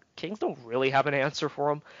like Kings don't really have an answer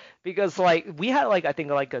for him because like we had like I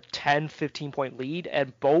think like a 10-15 point lead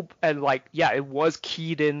and like yeah, it was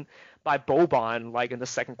keyed in by Boban like in the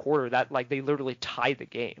second quarter that like they literally tied the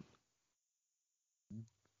game.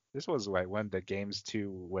 This was like one of the games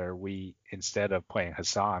too where we, instead of playing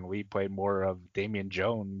Hassan, we played more of Damian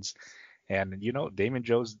Jones, and Damian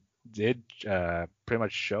Jones did pretty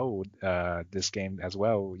much show this game as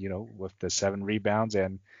well. With the 7 rebounds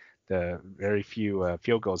and the very few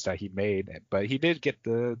field goals that he made, but he did get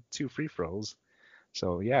the 2 free throws.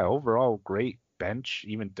 So yeah, overall great bench,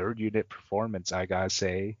 even third unit performance, I gotta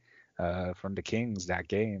say, from the Kings that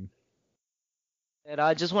game. And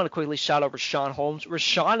I just want to quickly shout out Richaun Holmes.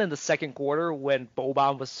 Richaun in the second quarter when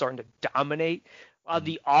Boban was starting to dominate on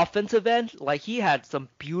the offensive end, like he had some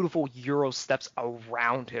beautiful Euro steps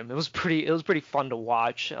around him. It was pretty fun to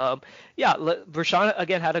watch. Yeah, Richaun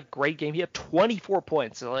again had a great game. He had 24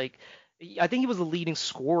 points. Like I think he was the leading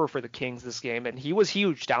scorer for the Kings this game, and he was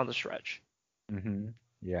huge down the stretch.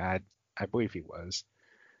 Yeah, I believe he was.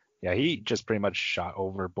 Yeah, he just pretty much shot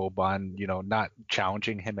over Boban, not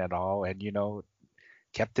challenging him at all, and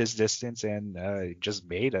kept his distance and just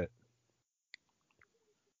made it.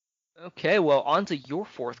 Okay, well, on to your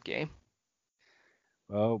fourth game.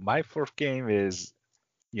 Well, my fourth game is,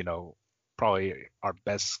 probably our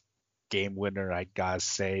best game winner, I gotta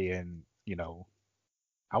say, and I don't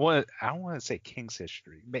want to say Kings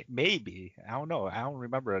history. Maybe I don't know. I don't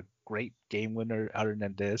remember a great game winner other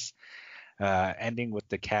than this. Ending with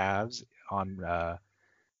the Cavs on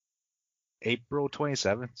April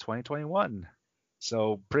 27th, 2021.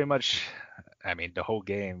 So pretty much, I mean, the whole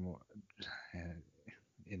game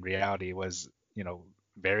in reality was,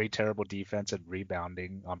 very terrible defense and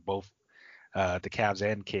rebounding on both the Cavs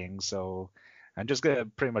and Kings. So I'm just gonna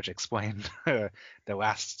pretty much explain the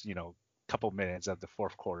last, couple minutes of the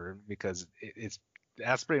fourth quarter because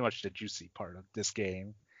that's pretty much the juicy part of this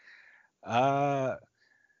game. Uh,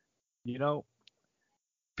 you know,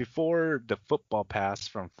 Before the football pass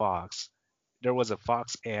from Fox, there was a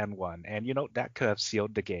Fox and one, and that could have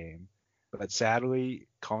sealed the game. But sadly,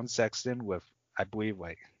 Colin Sexton with I believe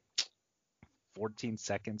like 14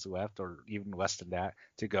 seconds left, or even less than that,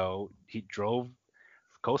 to go. He drove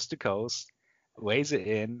coast to coast, lays it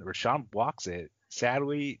in. Rashawn blocks it.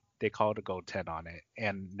 Sadly, they called a goal 10 on it,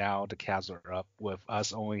 and now the Cavs are up with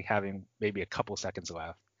us only having maybe a couple seconds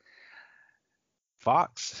left.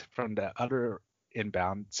 Fox from the other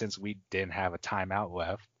inbound, since we didn't have a timeout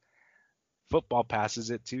left, football passes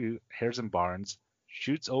it to Harrison Barnes,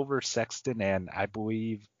 shoots over Sexton, and I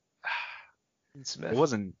believe it Smith.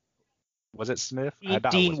 wasn't. Was it Smith? I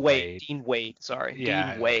thought it Dean was Wade. Wade. Dean Wade. Sorry.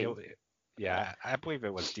 Yeah, Dean Wade. yeah, I believe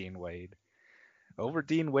it was Dean Wade. Over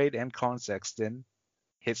Dean Wade and Colin Sexton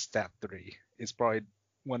hits that three. It's probably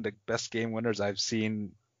one of the best game winners I've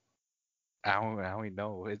seen. I don't even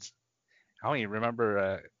know. I don't even remember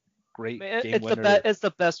a great Man, game it's the winner. best. It's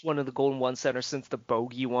the best one in the Golden One Center since the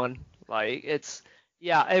Bogey one. Like it's,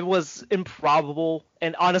 yeah, it was improbable.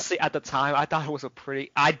 And honestly, at the time, I thought it was a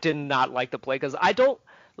pretty. I did not like the play because I don't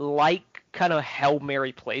like kind of Hail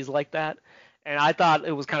Mary plays like that. And I thought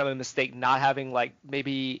it was kind of a mistake not having like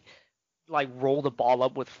maybe like roll the ball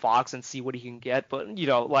up with Fox and see what he can get. But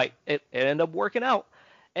like it ended up working out.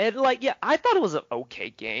 And like yeah, I thought it was an okay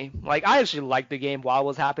game. Like I actually liked the game while it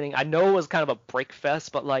was happening. I know it was kind of a brick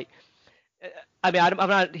fest, but like I mean, I'm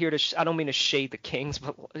not here to. I don't mean to shade the Kings,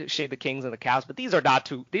 but shade the Kings and the Cavs. But these are not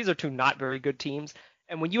two. These are two not very good teams.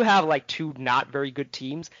 And when you have like two not very good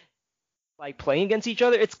teams like playing against each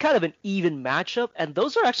other, it's kind of an even matchup, and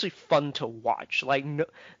those are actually fun to watch. Like no,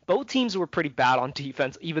 both teams were pretty bad on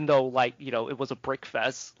defense, even though like it was a brick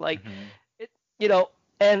fest. Like Mhm. it, you know,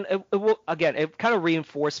 and it will again, it kind of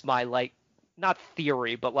reinforced my like not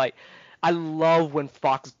theory, but like I love when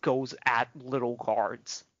Fox goes at little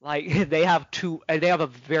guards. Like they have a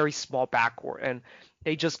very small backcourt, and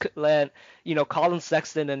they just let Colin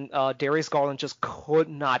Sexton and Darius Garland just could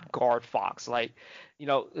not guard Fox. Like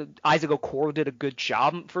Isaac Okoro did a good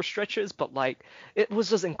job for stretches, but like it was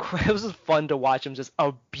just incredible. It was just fun to watch him just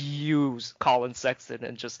abuse Colin Sexton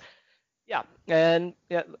and just yeah,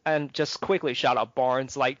 and just quickly shout out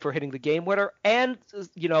Barnes like for hitting the game winner and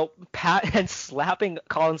pat and slapping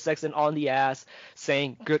Colin Sexton on the ass,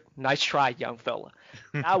 saying good, nice try, young fella.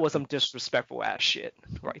 That was some disrespectful ass shit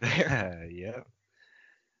right there. Yeah.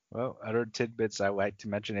 Well, other tidbits I like to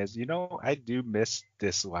mention is, I do miss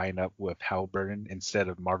this lineup with Halliburton instead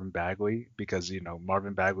of Marvin Bagley because,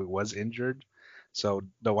 Marvin Bagley was injured. So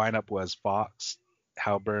the lineup was Fox,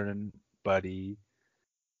 Halliburton, Buddy,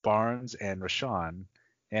 Barnes, and Rashawn.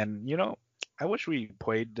 And, I wish we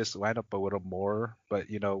played this lineup a little more, but,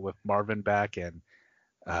 with Marvin back and,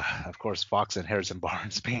 of course, Fox and Harrison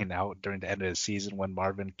Barnes being out during the end of the season when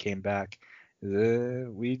Marvin came back,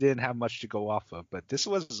 we didn't have much to go off of. But this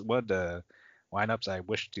was one of the lineups I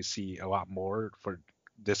wish to see a lot more for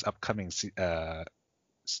this upcoming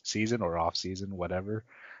season or off season, whatever.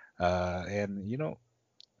 And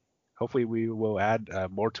hopefully we will add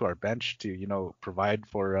more to our bench to provide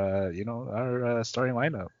for our starting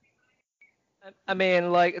lineup. I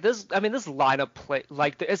mean, like this. I mean, this lineup play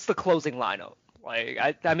like it's the closing lineup. Like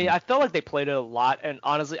I mean, Mhm. I felt like they played it a lot, and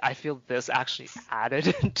honestly, I feel this actually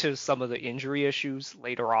added to some of the injury issues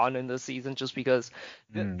later on in the season, just because,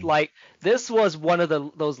 Mm. like, this was one of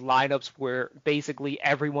those lineups where basically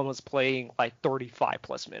everyone was playing like 35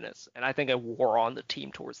 plus minutes, and I think it wore on the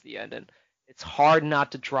team towards the end, and it's hard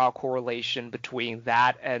not to draw a correlation between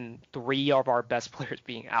that and three of our best players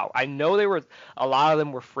being out. I know a lot of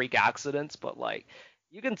them were freak accidents, but like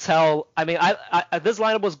you can tell. I mean, this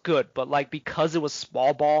lineup was good, but like because it was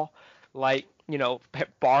small ball, like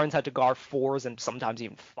Barnes had to guard fours and sometimes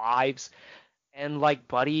even fives, and like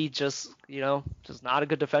Buddy just not a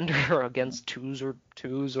good defender against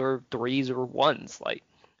twos or threes or ones. Like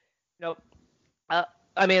you know, uh,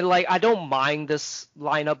 I mean, like I don't mind this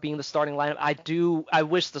lineup being the starting lineup. I do. I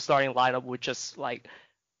wish the starting lineup would just like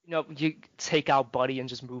you take out Buddy and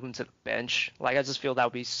just move him to the bench. Like I just feel that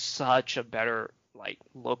would be such a better like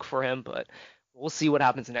look for him, but we'll see what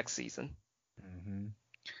happens next season. hmm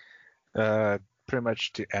Uh, Pretty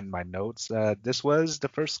much to end my notes, this was the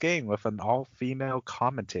first game with an all-female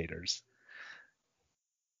commentators.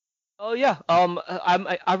 Oh yeah,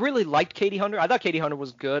 I really liked Katie Hunter. I thought Katie Hunter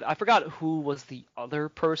was good. I forgot who was the other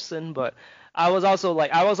person, but I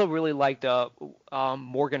also really liked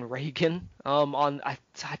Morgan Reagan on I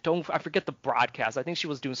forget the broadcast. I think she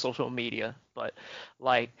was doing social media, but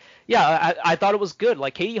like yeah, I thought it was good.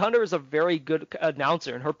 Like Katie Hunter is a very good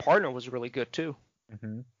announcer, and her partner was really good too.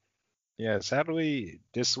 hmm Yeah, sadly,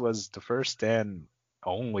 this was the first and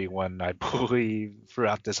only one I believe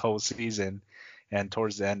throughout this whole season and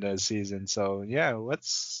towards the end of the season. So yeah,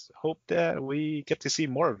 let's hope that we get to see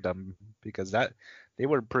more of them because that they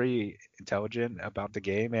were pretty intelligent about the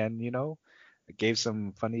game and gave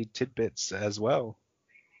some funny tidbits as well.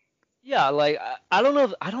 Yeah, like I don't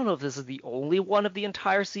know if this is the only one of the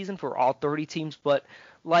entire season for all 30 teams, but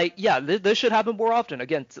like yeah, this should happen more often.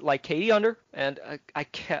 Again, like Katie Under, and I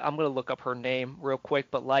can't, I'm gonna look up her name real quick,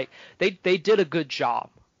 but like they did a good job.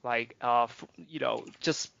 Like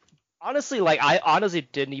just honestly, like I honestly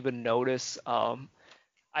didn't even notice.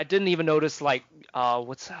 I didn't even notice like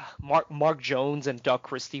what's Mark Jones and Doug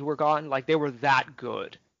Christie were gone. Like they were that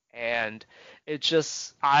good. And it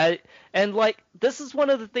just I and like this is one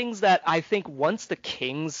of the things that I think once the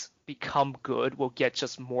Kings become good, we'll get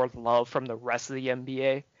just more love from the rest of the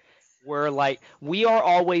NBA. Where like we are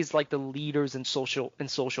always like the leaders in social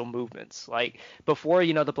movements. Like before,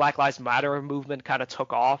 the Black Lives Matter movement kind of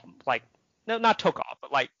took off, like no, not took off,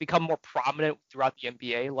 but like become more prominent throughout the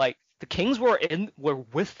NBA. Like the Kings were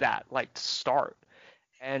with that like to start.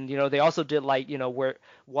 And they also did like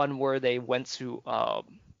where they went to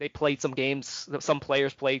they played some games. Some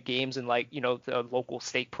players played games in like the local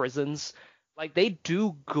state prisons. Like they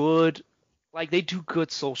do good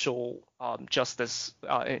social justice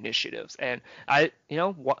initiatives. And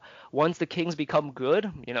once the Kings become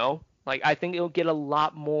good, like I think it'll get a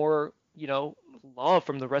lot more love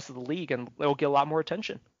from the rest of the league, and it'll get a lot more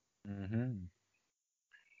attention. Hmm.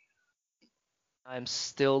 I'm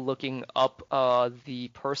still looking up the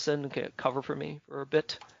person. Can it cover for me for a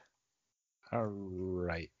bit? All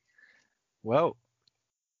right. Well,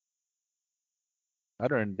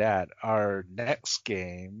 other than that, our next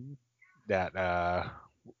game that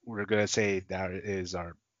we're gonna say that is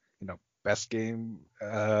our best game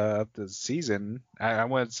of the season. I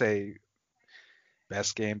wouldn't say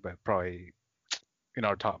best game, but probably in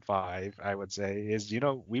our top five, I would say is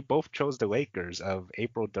we both chose the Lakers of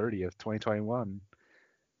April 30th, 2021.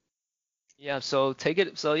 Yeah, so take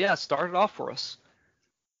it. So yeah, start it off for us.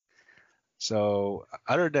 So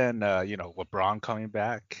other than LeBron coming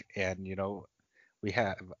back and we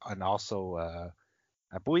have and also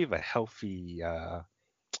I believe a healthy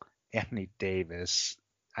Anthony Davis.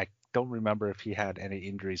 I don't remember if he had any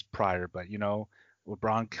injuries prior, but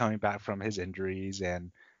LeBron coming back from his injuries,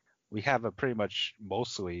 and we have a pretty much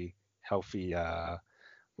mostly healthy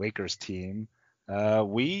Lakers team.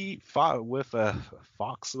 We fought with a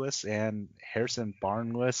Foxless and Harrison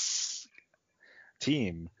Barnless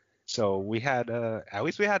team, so we had at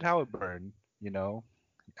least we had Halliburton. You know,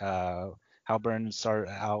 Halliburton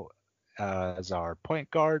started out as our point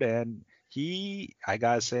guard, and I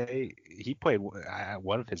gotta say, he played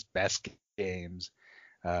one of his best games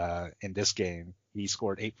in this game. He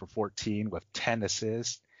scored 8 for 14 with 10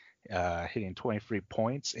 assists, hitting 23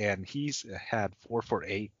 points, and he's had 4 for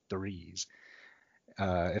 8 threes.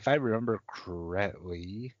 If I remember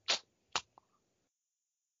correctly,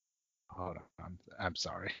 hold on, I'm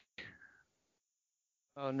sorry.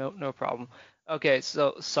 Oh, no, no problem. Okay,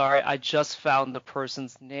 so sorry, I just found the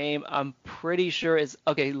person's name. I'm pretty sure it's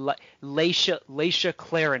okay. Laisha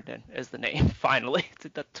Clarendon is the name. Finally,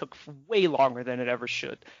 that took way longer than it ever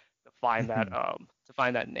should to find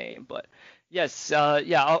that name. But yes,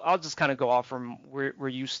 yeah, I'll just kind of go off from where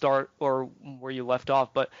you start or where you left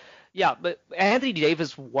off. But yeah, but Anthony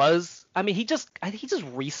Davis was. I mean, I think he just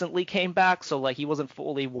recently came back, so like he wasn't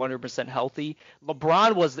fully 100% healthy.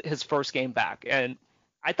 LeBron was his first game back, and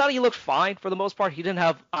I thought he looked fine for the most part. He didn't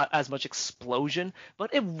have as much explosion,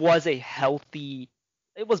 but it was a healthy.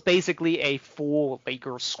 It was basically a full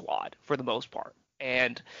Lakers squad for the most part,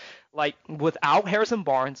 and like without Harrison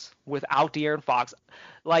Barnes, without De'Aaron Fox,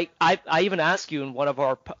 like I even asked you in one of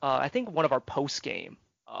our I think one of our post game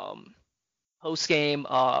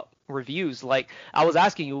reviews, like I was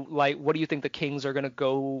asking you like what do you think the Kings are gonna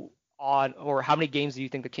go on, or how many games do you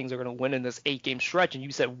think the Kings are gonna win in this 8 game stretch, and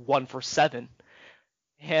you said 1 for 7.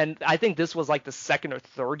 And I think this was like the second or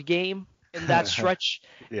third game in that stretch.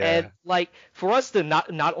 And Yeah. like for us to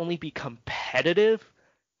not only be competitive,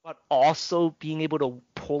 but also being able to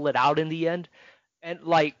pull it out in the end. And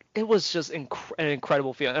like it was just an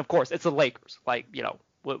incredible feeling. Of course, it's the Lakers. Like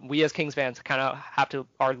we as Kings fans kind of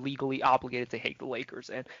are legally obligated to hate the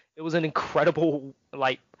Lakers, and it was an incredible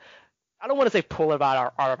like I don't want to say pull it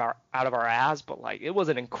out of our ass, but like it was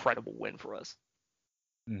an incredible win for us.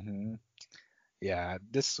 Hmm. Yeah,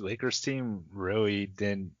 this Lakers team really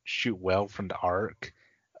didn't shoot well from the arc,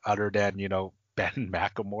 other than, Ben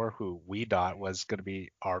McLemore, who we thought was going to be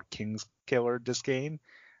our Kings killer this game.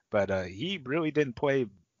 But he really didn't play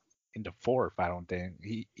in the fourth, I don't think.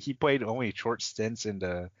 He played only short stints in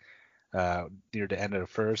the near the end of the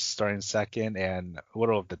first, starting second, and a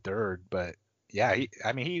little of the third. But yeah,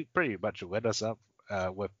 he pretty much lit us up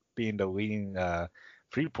with being the leading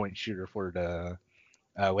 3-point shooter for the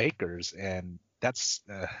Lakers. And that's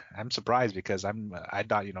I'm surprised because I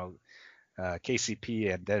thought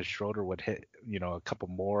KCP and Dennis Schroeder would hit a couple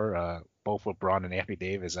more, both with Braun and Anthony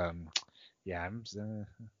Davis. Yeah, I'm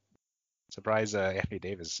surprised Anthony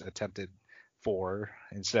Davis attempted 4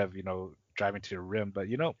 instead of driving to the rim. But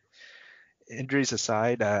injuries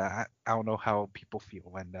aside, I don't know how people feel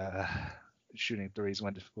when shooting threes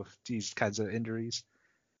with these kinds of injuries.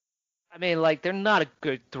 I mean, like, they're not a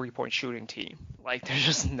good three-point shooting team. Like, they're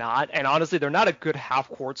just not. And honestly, they're not a good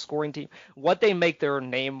half-court scoring team. What they make their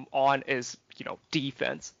name on is,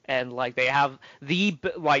 defense. And, like, they have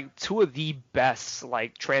two of the best,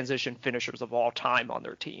 like, transition finishers of all time on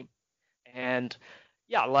their team. And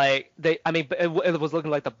yeah, like it was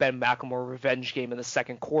looking like the Ben McLemore revenge game in the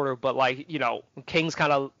second quarter, but like Kings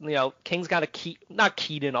kind of not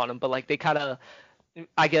keyed in on him, but like they kind of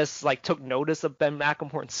I guess like took notice of Ben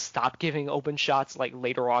McLemore and stopped giving open shots like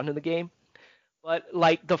later on in the game. But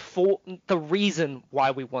like the reason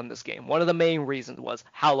why we won this game, one of the main reasons was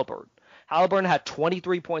Halliburton. Halliburton had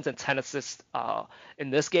 23 points and 10 assists in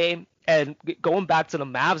this game. And going back to the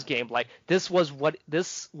Mavs game, like this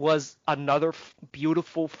was another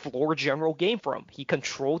beautiful floor general game for him. He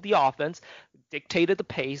controlled the offense, dictated the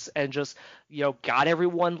pace, and just got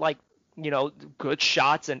everyone like good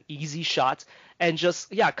shots and easy shots, and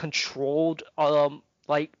just controlled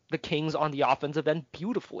like the Kings on the offensive end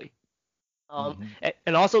beautifully.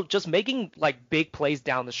 And also just making like big plays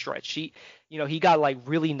down the stretch. He got like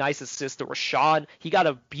really nice assists to Rashawn. He got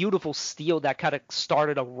a beautiful steal that kind of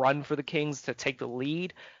started a run for the Kings to take the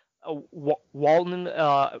lead. Walton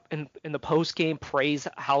in the post game praised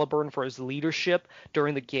Halliburton for his leadership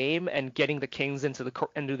during the game and getting the Kings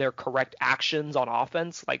into their correct actions on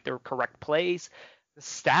offense, like their correct plays. The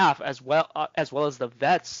staff as well as the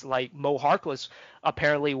vets like Mo Harkless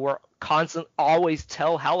apparently were always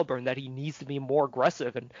tell Halliburton that he needs to be more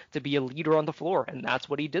aggressive and to be a leader on the floor, and that's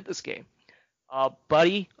what he did this game.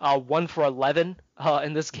 Buddy 1 for 11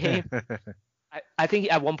 in this game. I think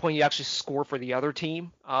at one point he actually scored for the other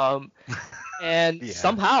team, and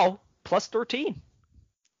somehow plus 13.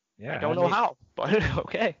 Yeah, I don't know how, but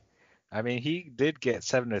okay. I mean, he did get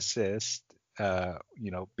 7 assists.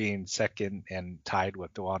 Being second and tied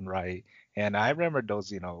with DeJuan Wright. And I remember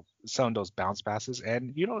those, some of those bounce passes,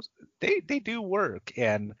 and they do work.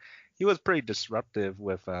 And he was pretty disruptive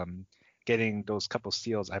with getting those couple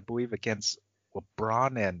steals, I believe, against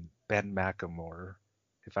LeBron and Ben McLemore,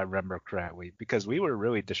 if I remember correctly, because we were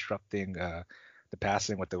really disrupting the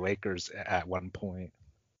passing with the Lakers at one point.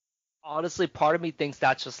 Honestly, part of me thinks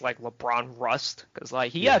that's just like LeBron rust, because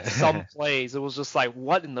like he had some plays. It was just like,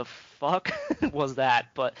 what in the fuck was that?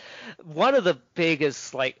 But one of the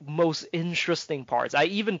biggest, like most interesting parts, I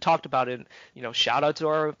even talked about it. Shout out to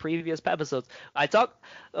our previous episodes. I talked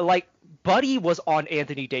like Buddy was on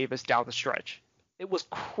Anthony Davis down the stretch. It was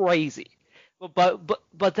crazy.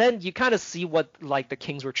 But then you kind of see what like the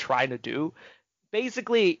Kings were trying to do.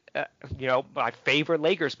 Basically, my favorite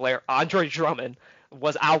Lakers player, Andre Drummond,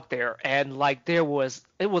 was out there, and like there was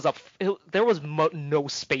no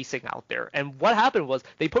spacing out there. And what happened was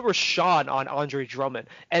they put Rashawn on Andre Drummond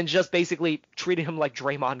and just basically treated him like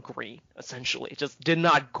Draymond Green, essentially. Just did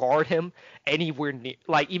not guard him anywhere near,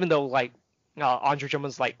 like even though like Andre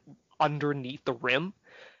Drummond's like underneath the rim.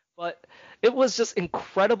 But it was just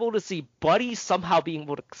incredible to see Buddy somehow being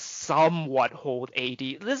able to somewhat hold AD.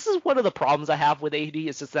 This is one of the problems I have with AD.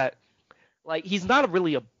 It's just that like he's not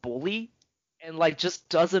really a bully, and like just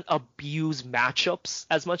doesn't abuse matchups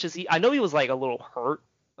as much as I know he was like a little hurt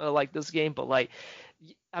like this game, but like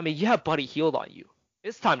I mean you have Buddy healed on you.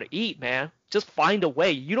 It's time to eat, man. Just find a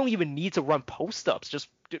way. You don't even need to run post ups. Just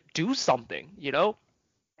do something,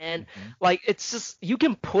 And like it's just you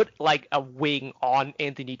can put like a wing on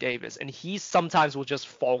Anthony Davis, and he sometimes will just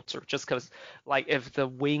falter just because like if the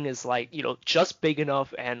wing is like just big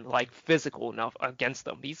enough and like physical enough against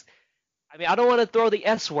them. I don't want to throw the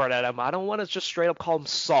S word at him. I don't want to just straight up call him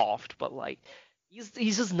soft, but like he's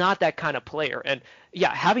just not that kind of player. And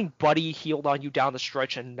yeah, having Buddy healed on you down the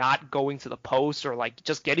stretch and not going to the post or like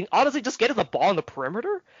just getting the ball on the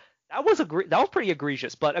perimeter, that was pretty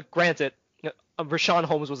egregious. But granted, Rashawn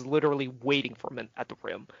Holmes was literally waiting for him at the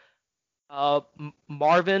rim.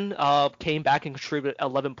 Marvin came back and contributed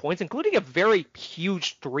 11 points, including a very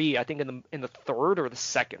huge 3, I think in the third or the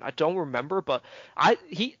second. I don't remember, but I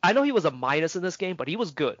know he was a minus in this game, but he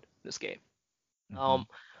was good in this game.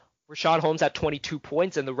 Rashawn Holmes had 22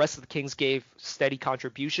 points, and the rest of the Kings gave steady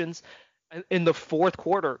contributions. In the fourth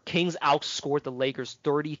quarter, Kings outscored the Lakers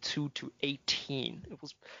 32-18. It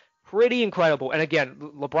was pretty incredible. And again,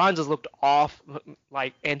 LeBron just looked off.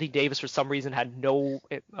 Like Anthony Davis, for some reason, had no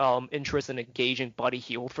interest in engaging Buddy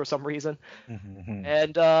Hield for some reason. Mhm.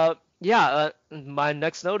 And my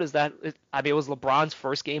next note is that it was LeBron's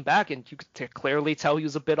first game back, and you could clearly tell he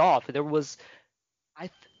was a bit off.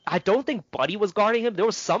 I don't think Buddy was guarding him. There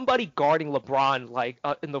was somebody guarding LeBron like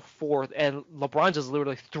in the fourth, and LeBron just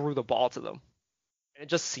literally threw the ball to them. And it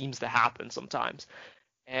just seems to happen sometimes.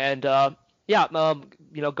 And talking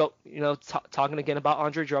again about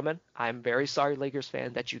Andre Drummond, I'm very sorry, Lakers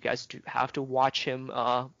fan, that you guys do have to watch him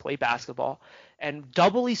play basketball, and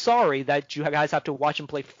doubly sorry that you guys have to watch him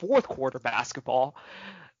play fourth quarter basketball.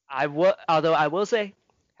 Although I will say,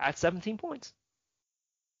 had 17 points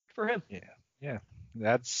for him. Yeah,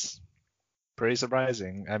 that's pretty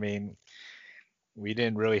surprising. I mean, we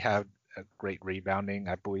didn't really have a great rebounding,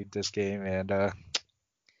 I believe, this game, and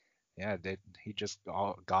he just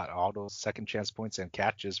got all those second chance points and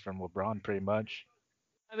catches from LeBron pretty much.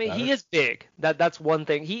 I mean, he is big. That's one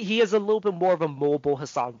thing. He is a little bit more of a mobile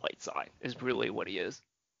Hassan Whiteside, is really what he is.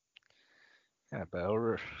 Yeah, but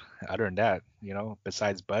other than that,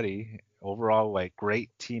 besides Buddy, overall, like, great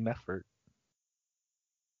team effort.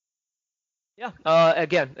 Yeah.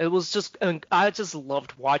 Again, it was just I just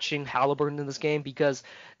loved watching Halliburton in this game because,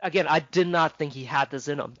 again, I did not think he had this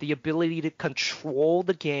in him. The ability to control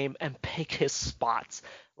the game and pick his spots.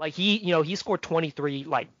 Like he scored 23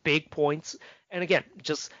 like big points, and again,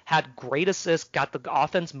 just had great assists, got the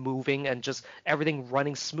offense moving, and just everything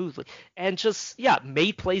running smoothly, and just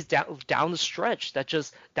made plays down the stretch.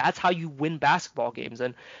 That's how you win basketball games,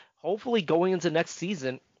 and hopefully going into next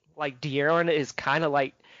season, like De'Aaron is kind of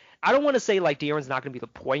like. I don't want to say like De'Aaron's not going to be the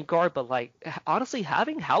point guard, but like honestly,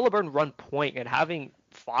 having Halliburton run point and having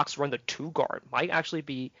Fox run the two guard might actually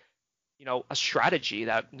be, a strategy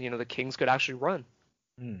that the Kings could actually run.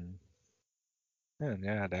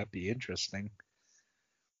 Yeah, that'd be interesting.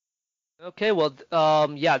 Okay, well,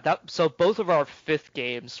 so both of our fifth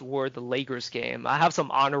games were the Lakers game. I have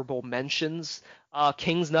some honorable mentions.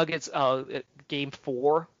 Kings Nuggets, game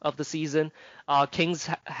 4 of the season. Kings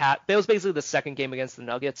it was basically the second game against the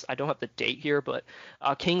Nuggets. I don't have the date here, but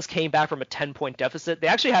Kings came back from a 10-point deficit. They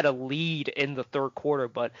actually had a lead in the third quarter,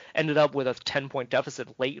 but ended up with a 10-point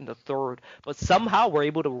deficit late in the third. But somehow were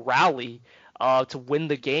able to rally to win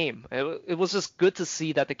the game. It was just good to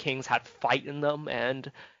see that the Kings had fight in them,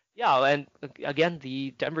 and again,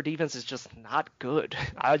 the Denver defense is just not good.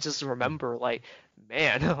 I just remember, like,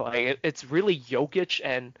 man, like it's really Jokic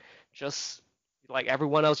and just like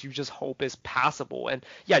everyone else you just hope is passable. And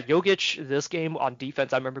Jokic this game on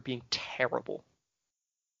defense, I remember being terrible.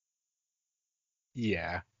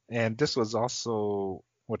 Yeah, and this was also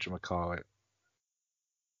whatchamacallit.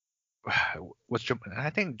 I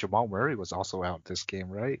think Jamal Murray was also out this game,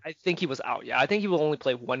 right? I think he was out. Yeah, I think he will only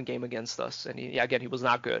play one game against us, and he was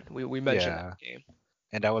not good. We mentioned that game.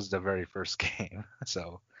 And that was the very first game.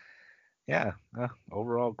 So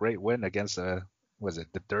overall great win against was it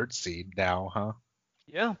the third seed now, huh?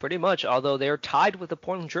 Yeah, pretty much. Although they're tied with the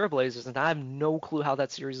Portland Trail Blazers, and I have no clue how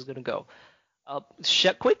that series is going to go.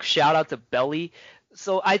 Quick shout out to Belly.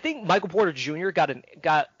 So I think Michael Porter Jr. either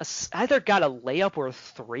got a layup or a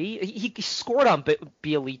three. He scored on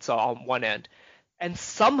Bjelica on one end, and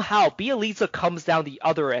somehow Bjelica comes down the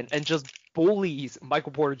other end and just bullies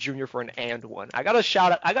Michael Porter Jr. for an and one. I gotta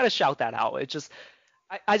shout that out.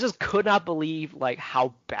 I just could not believe like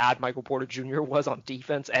how bad Michael Porter Jr. was on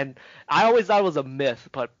defense, and I always thought it was a myth,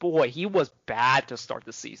 but boy, he was bad to start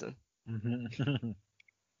the season. Mm-hmm.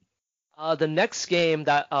 The next game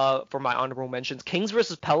that for my honorable mentions, Kings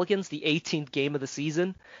versus Pelicans, the 18th game of the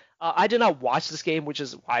season. I did not watch this game, which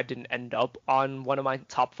is why I didn't end up on one of my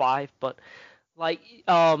top 5. But like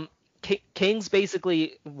Kings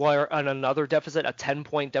basically were on another deficit, a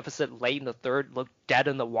 10-point deficit late in the third, looked dead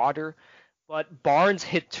in the water. But Barnes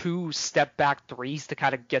hit 2 step-back threes to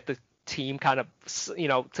kind of get the team kind of,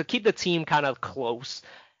 to keep the team kind of close.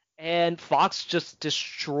 And Fox just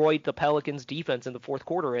destroyed the Pelicans' defense in the fourth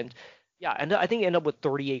quarter. And I think he ended up with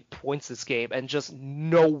 38 points this game, and just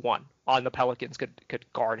no one on the Pelicans could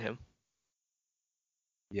guard him.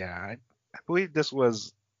 Yeah, I believe this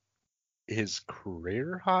was his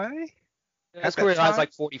career high. His career high is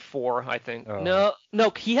like 44, I think. No,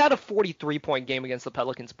 he had a 43-point game against the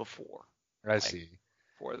Pelicans before. I see.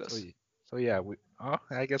 For this. So yeah,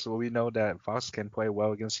 I guess we know that Fox can play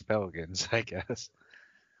well against the Pelicans, I guess.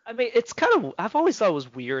 I mean, it's kind of. I've always thought it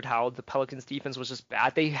was weird how the Pelicans defense was just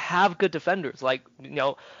bad. They have good defenders, like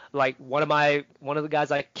one of the guys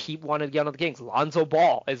I keep wanting to get on the Kings, Lonzo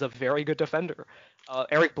Ball, is a very good defender.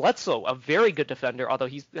 Eric Bledsoe, a very good defender, although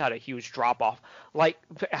he's had a huge drop off. Like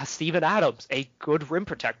Steven Adams, a good rim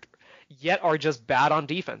protector. yet are just bad on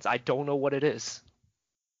defense. I don't know what it is.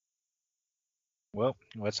 Well,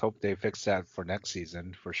 let's hope they fix that for next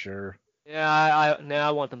season for sure. Yeah, now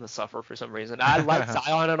I want them to suffer for some reason. I like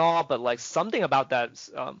Zion and all, but like something about that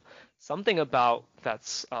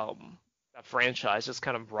franchise just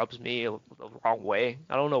kind of rubs me the wrong way.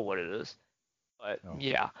 I don't know what it is, but Oh,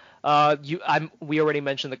 yeah. We already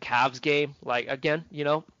mentioned the Cavs game. Like again,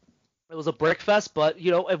 it was a brick fest, but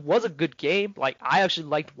it was a good game. Like I actually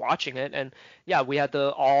liked watching it, and yeah, we had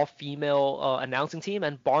the all-female announcing team,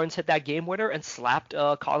 and Barnes hit that game winner and slapped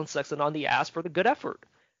Colin Sexton on the ass for the good effort.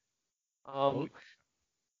 oh,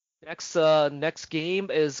 Um, next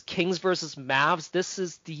game is Kings versus Mavs. This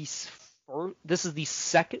is the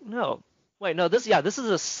second. No, wait, no. This is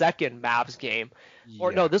the second Mavs game,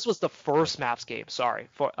 or no, yeah. this was the first Mavs game. Sorry,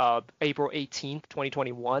 for April 18th,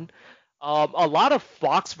 2021. A lot of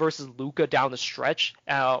Fox versus Luka down the stretch.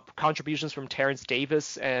 Contributions from Terrence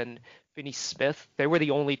Davis and Finney Smith. They were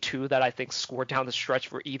the only two that I think scored down the stretch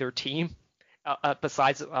for either team,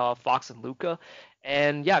 besides Fox and Luka.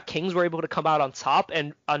 And yeah, Kings were able to come out on top.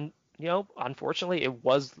 And unfortunately, it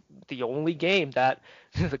was the only game that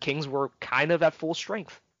the Kings were kind of at full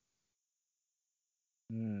strength.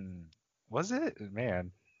 Hmm. Was it?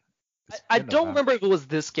 Man, it's I been a don't while. remember if it was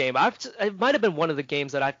this game. It might have been one of the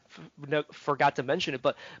games that I forgot to mention it,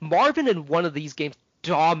 but Marvin in one of these games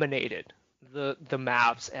dominated the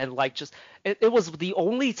Mavs, and like just it was the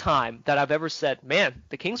only time that I've ever said, man,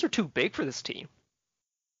 the Kings are too big for this team.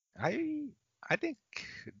 I I think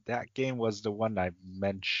that game was the one I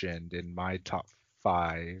mentioned in my top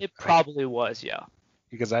five. It probably was, yeah.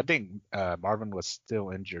 Because I think Marvin was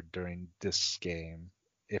still injured during this game,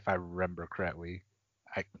 if I remember correctly.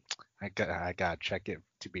 I I gotta check it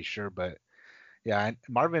to be sure, but yeah, and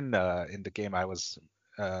Marvin in the game I was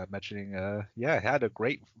mentioning, yeah, had a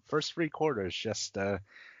great first three quarters. Just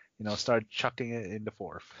started chucking it in the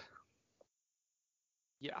fourth.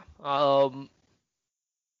 Yeah.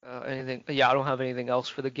 Anything? Yeah, I don't have anything else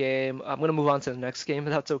for the game. I'm gonna move on to the next game,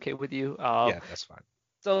 if that's okay with you. Yeah, that's fine.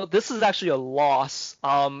 So this is actually a loss.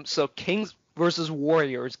 So Kings versus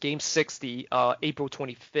Warriors, Game 60, April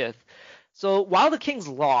 25th. So while the Kings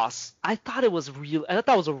lost, I thought it was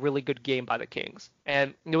a really good game by the Kings,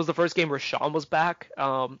 and it was the first game Rashawn was back.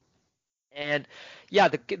 And yeah,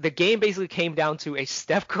 the game basically came down to a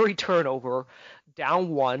Steph Curry turnover, down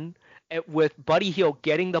one, with Buddy Hield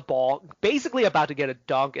getting the ball, basically about to get a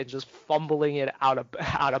dunk and just fumbling it out of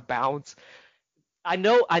out of bounds. I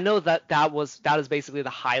know that is basically the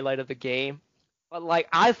highlight of the game. But like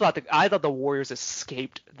I thought the Warriors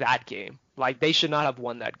escaped that game. Like they should not have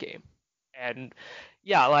won that game. And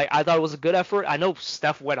yeah, like I thought it was a good effort. I know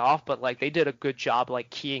Steph went off, but like they did a good job like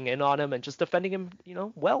keying in on him and just defending him,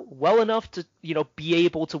 well enough to, be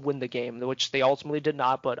able to win the game, which they ultimately did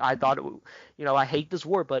not, but I thought I hate this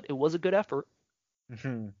word, but it was a good effort.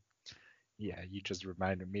 Yeah, you just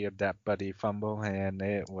reminded me of that Buddy fumble, and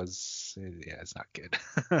yeah, it's not good.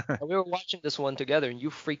 We were watching this one together, and you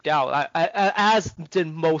freaked out, as did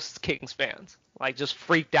most Kings fans. Like, just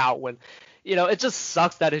freaked out when, it just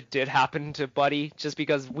sucks that it did happen to Buddy, just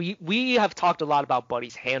because we have talked a lot about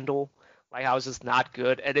Buddy's handle, like how it's just not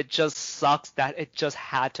good, and it just sucks that it just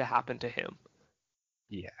had to happen to him.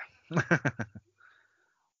 Yeah.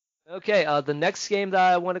 Okay, the next game that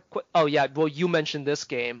I want to oh yeah, well you mentioned this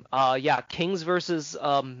game. Yeah, Kings versus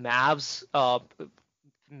Mavs.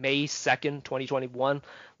 May 2nd, 2021.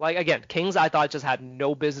 Like again, Kings I thought just had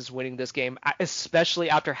no business winning this game, especially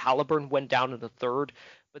after Halliburton went down in the third.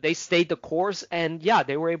 But they stayed the course, and yeah,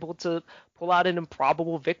 they were able to pull out an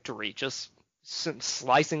improbable victory, just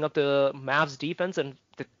slicing up the Mavs defense, and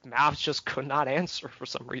the Mavs just could not answer for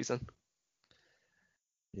some reason.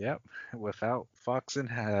 Yep. Without Fox and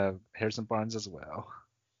have Harrison Barnes as well.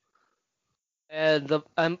 And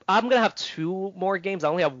I'm gonna have two more games. I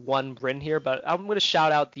only have one written here, but I'm gonna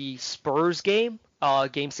shout out the Spurs game,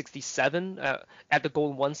 game 67 at the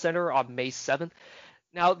Golden One Center on May 7th.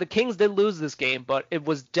 Now the Kings did lose this game, but it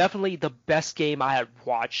was definitely the best game I had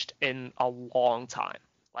watched in a long time.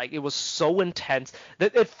 Like it was so intense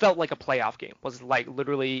that it felt like a playoff game. Was like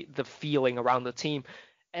literally the feeling around the team.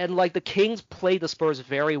 And like the Kings played the Spurs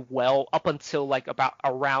very well up until like about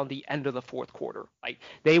around the end of the fourth quarter. Like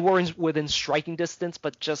they were within striking distance,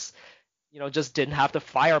 but just didn't have the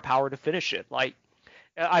firepower to finish it. Like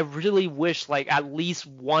I really wish like at least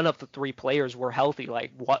one of the three players were healthy,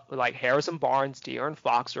 like Harrison Barnes, De'Aaron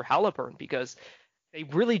Fox, or Halliburton, because they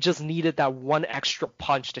really just needed that one extra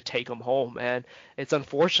punch to take them home, and it's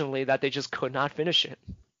unfortunately that they just could not finish it.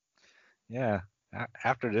 Yeah.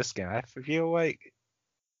 After this game, I feel like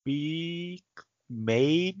we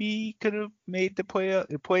maybe could have made the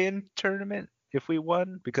play-in tournament if we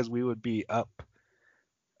won because we would be up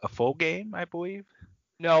a full game, I believe.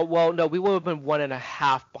 No, well, no, we would have been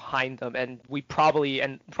 1.5 behind them, and we probably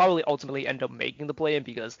ultimately end up making the play-in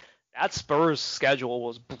because that Spurs schedule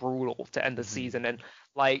was brutal to end the Hmm. season. And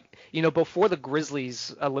like, before the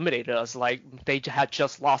Grizzlies eliminated us, like had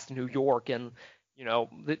just lost to New York, and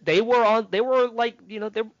they were like,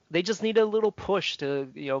 they just needed a little push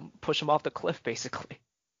to, push them off the cliff, basically.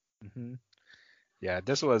 Hmm. Yeah,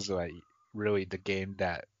 this was like really the game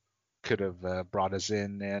that could have brought us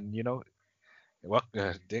in, and well,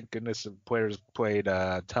 thank goodness the players played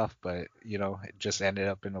tough, but it just ended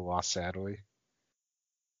up in a loss, sadly.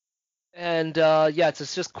 And yeah,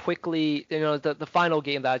 it's just quickly, the final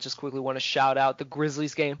game that I just quickly want to shout out, the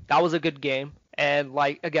Grizzlies game. That was a good game, and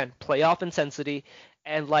like again, playoff intensity,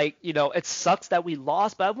 and like it sucks that we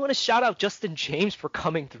lost, but I want to shout out Justin James for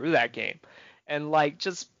coming through that game, and like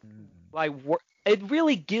just Mm. like it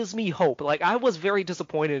really gives me hope. Like I was very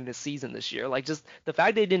disappointed in his season this year, like just the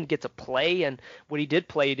fact that he didn't get to play, and when he did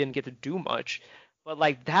play, he didn't get to do much. But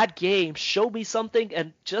like that game showed me something,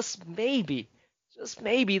 and just maybe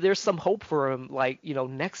there's some hope for him, like,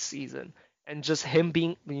 next season, and just him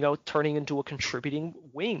being, turning into a contributing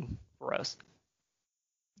wing for us.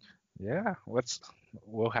 Yeah,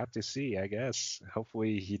 we'll have to see, I guess.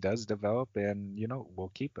 Hopefully he does develop, and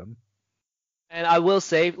we'll keep him. And I will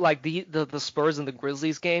say, like the Spurs and the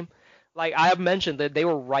Grizzlies game, like I have mentioned that they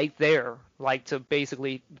were right there, like to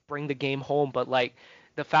basically bring the game home, but like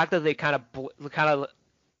the fact that they kind of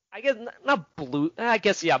I guess not blew. I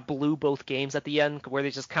guess yeah, blew both games at the end where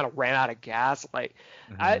they just kind of ran out of gas. Like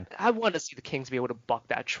I Hmm. I want to see the Kings be able to buck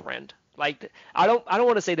that trend. Like I don't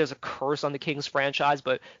want to say there's a curse on the Kings franchise,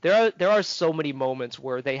 but there are so many moments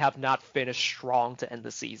where they have not finished strong to end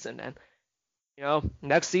the season, and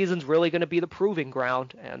next season's really going to be the proving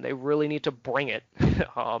ground, and they really need to bring it.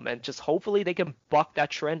 And just hopefully they can buck that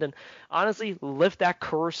trend and honestly lift that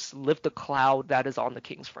curse, lift the cloud that is on the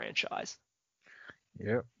Kings franchise.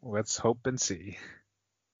 Yep, let's hope and see.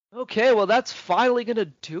 Okay, well that's finally gonna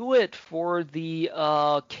do it for the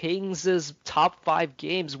Kings' top 5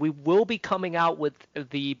 games. We will be coming out with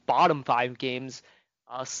the bottom 5 games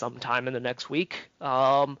sometime in the next week.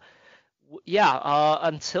 Yeah.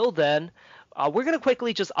 Until then, we're gonna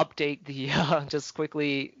quickly just update the just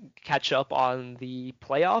quickly catch up on the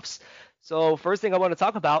playoffs. So first thing I want to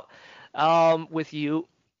talk about with you.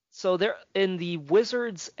 So there in the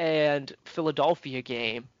Wizards and Philadelphia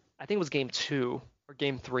game, I think it was game 2 or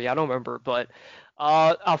game 3, I don't remember, but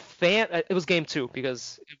a fan, it was game 2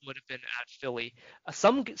 because it would have been at Philly.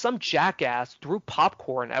 Some jackass threw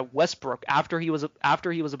popcorn at Westbrook after he was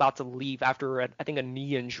about to leave after I think a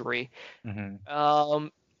knee injury. Hmm.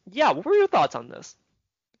 Um, yeah, what were your thoughts on this?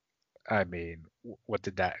 I mean, what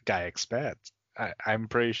did that guy expect? I'm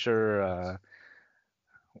pretty sure,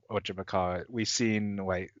 whatchamacallit, we've seen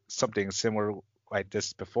like something similar like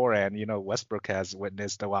this before, and Westbrook has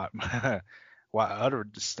witnessed a lot, lot of other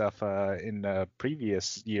stuff in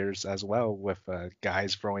previous years as well, with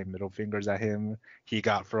guys throwing middle fingers at him. He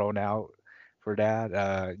got thrown out for that.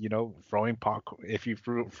 Throwing pop. If you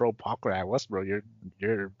throw popcorn at Westbrook,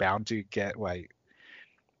 you're bound to get like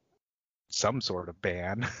some sort of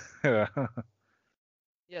ban.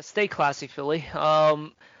 Yeah, stay classy, Philly.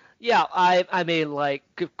 Yeah, I mean like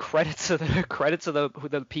give credit to the credit to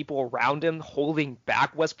the people around him holding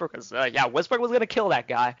back Westbrook, 'cause, yeah, Westbrook was gonna kill that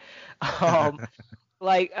guy. Um,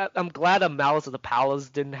 like I'm glad a Malice of the Palace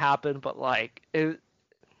didn't happen, but like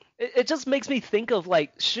it just makes me think of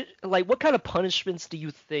like what kind of punishments do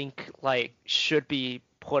you think like should be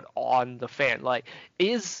put on the fan? Like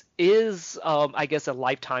is I guess a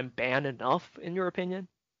lifetime ban enough in your opinion?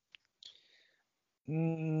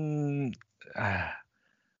 Mm, ah,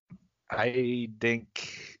 I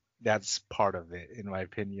think that's part of it, in my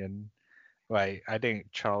opinion. Like, I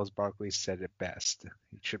think Charles Barkley said it best.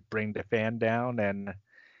 You should bring the fan down and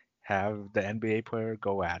have the NBA player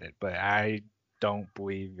go at it. But I don't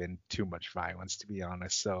believe in too much violence, to be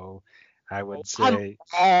honest. So I Oh, would I'm say,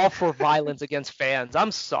 all for violence against fans.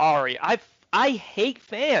 I'm sorry. I hate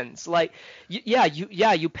fans. Like, you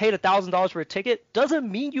paid $1,000 for a ticket.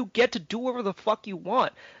 Doesn't mean you get to do whatever the fuck you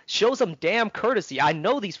want. Show some damn courtesy. I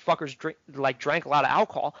know these fuckers drank a lot of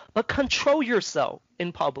alcohol, but control yourself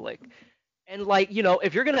in public. And like,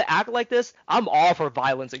 if you're gonna act like this, I'm all for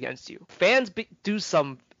violence against you. Fans do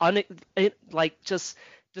some like just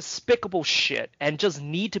despicable shit and just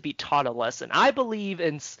need to be taught a lesson. I believe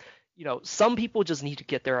in, some people just need to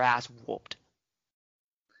get their ass whooped.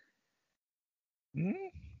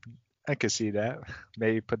 mm, I could see that.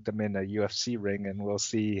 Maybe put them in a UFC ring and we'll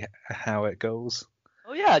see how it goes.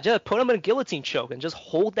 Oh yeah, just put him in a guillotine choke and just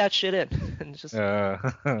hold that shit in, and just Uh,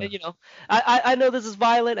 and, I know this is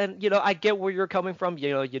violent, and I get where you're coming from.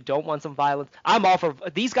 You don't want some violence. I'm all for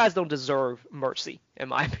these guys don't deserve mercy, in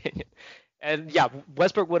my opinion. And yeah,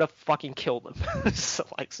 Westbrook would have fucking killed them.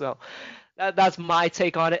 So that's my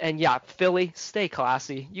take on it. And yeah, Philly, stay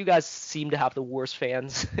classy. You guys seem to have the worst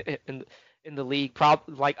fans in the league,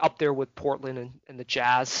 like up there with Portland and the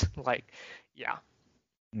Jazz. Like, yeah.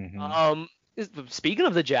 hmm Um, Speaking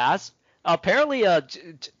of the Jazz, apparently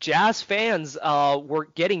Jazz fans were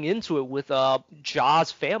getting into it with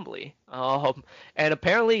Ja's family. And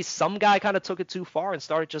apparently some guy kind of took it too far and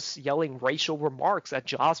started just yelling racial remarks at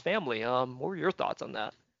Ja's family. What were your thoughts on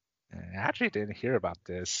that? I actually didn't hear about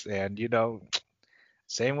this. And,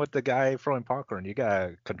 same with the guy throwing popcorn. You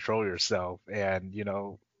gotta control yourself. And,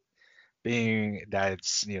 being that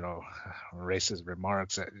it's, racist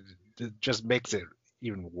remarks, it just makes it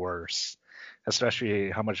even worse. Especially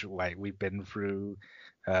how much like we've been through,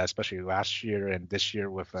 especially last year and this year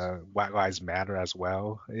with Black Lives Matter as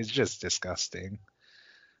well. It's just disgusting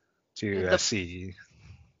to The see.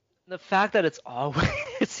 the fact that it's always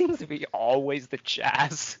it seems to be always the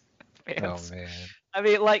Jazz Oh fans. man. I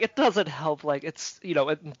mean, like, it doesn't help. Like, it's,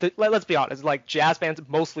 let's be honest. Like, Jazz fans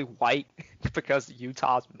mostly white because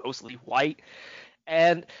Utah's mostly white.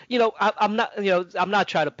 And I'm not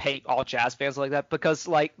trying to paint all Jazz fans like that because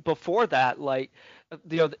like before that, like,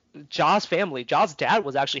 Ja's family, Ja's dad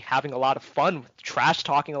was actually having a lot of fun trash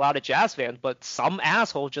talking a lot of Jazz fans, but some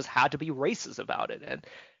asshole just had to be racist about it. And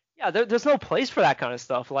yeah, there's no place for that kind of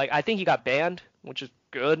stuff. Like, I think he got banned, which is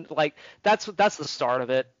good. Like, that's the start of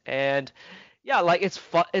it. And yeah, like,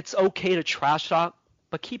 it's okay to trash talk,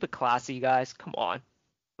 but keep it classy, guys. Come on.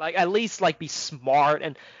 Like, at least like be smart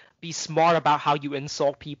about how you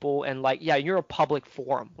insult people, and like, yeah, you're a public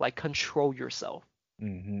forum. Like, control yourself.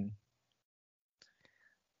 hmm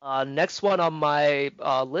Next one on my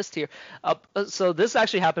list here. So this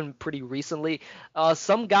actually happened pretty recently.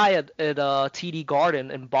 Some guy at TD Garden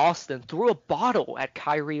in Boston threw a bottle at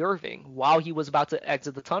Kyrie Irving while he was about to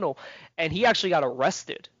exit the tunnel, and he actually got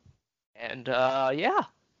arrested. And yeah,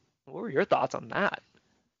 what were your thoughts on that?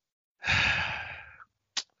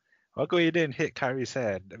 Luckily, it didn't hit Kyrie's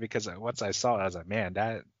head because once I saw it, I was like, man,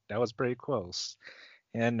 that was pretty close.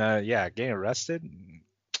 And yeah, getting arrested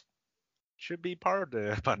should be part of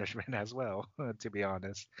the punishment as well, to be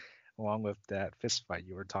honest, along with that fist fight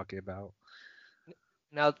you were talking about.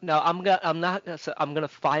 Now I'm gonna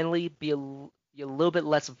finally be a little bit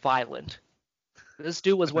less violent. This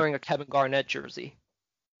dude was wearing a Kevin Garnett jersey.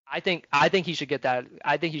 I think he should get that.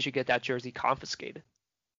 I think he should get that jersey confiscated.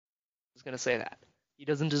 I was gonna say that. He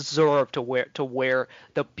doesn't deserve to wear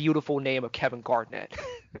the beautiful name of Kevin Garnett.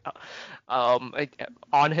 um,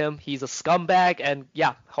 on him, he's a scumbag, and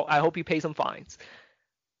yeah, I hope he pays some fines.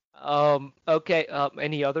 Okay.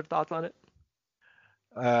 Any other thoughts on it?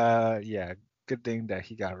 Yeah, good thing that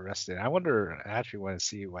he got arrested. I actually want to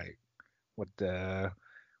see like what the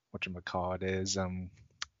whatchamacallit is.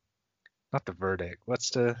 Not the verdict. What's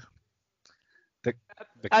the the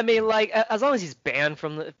I mean, like, as long as he's banned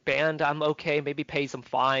from the banned, I'm okay. Maybe pay some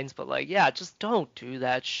fines, but like, yeah, just don't do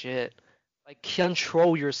that shit. Like,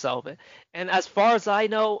 control yourself. And as far as I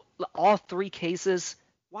know, all three cases,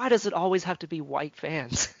 why does it always have to be white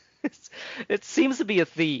fans? It seems to be a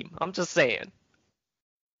theme. I'm just saying.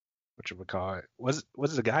 whatchamacallit was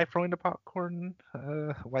the guy throwing the popcorn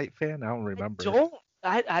white fan? I don't I remember. don't.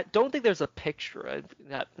 I don't think there's a picture.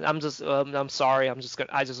 I'm sorry.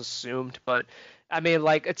 I just assumed, but I mean,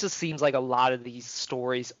 like, it just seems like a lot of these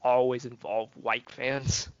stories always involve white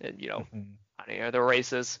fans, and hmm I don't know, they're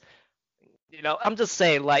racist. I'm just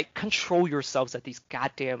saying, like, control yourselves at these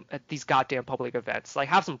goddamn public events. Like,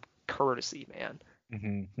 have some courtesy, man.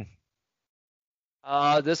 hmm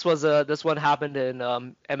This one happened in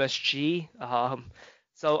MSG.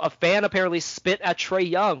 So a fan apparently spit at Trey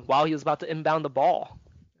Young while he was about to inbound the ball.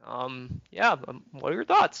 Yeah. What are your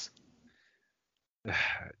thoughts?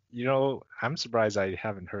 I'm surprised I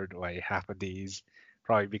haven't heard like half of these,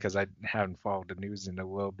 probably because I haven't followed the news in a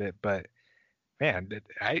little bit. But man,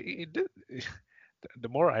 the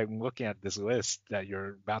more I'm looking at this list that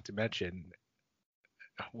you're about to mention,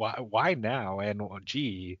 why now? And well,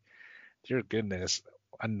 gee, dear goodness,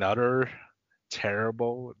 another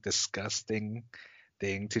terrible, disgusting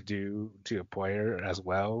thing to do to a player as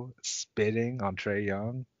well, spitting on Trey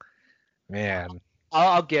Young. Man,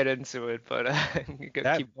 I'll get into it, but you gotta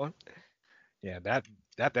that keep going. yeah, that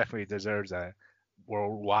definitely deserves a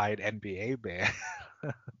worldwide NBA ban.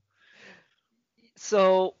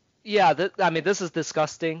 So yeah, I mean, this is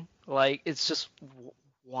disgusting. Like it's just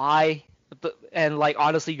why? And like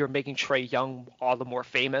honestly, you're making Trey Young all the more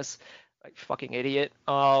famous. Like fucking idiot.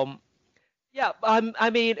 Yeah, I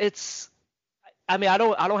mean it's. I mean, I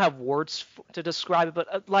don't have words to describe it,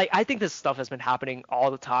 but like I think this stuff has been happening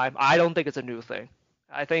all the time. I don't think it's a new thing.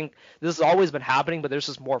 I think this has always been happening, but there's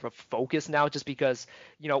just more of a focus now, just because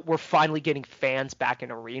we're finally getting fans back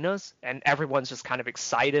in arenas, and everyone's just kind of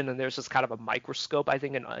excited, and there's just kind of a microscope, I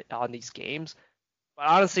think, on these games. But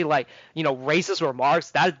honestly, like racist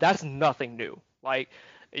remarks, that's nothing new. Like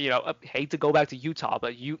I hate to go back to Utah,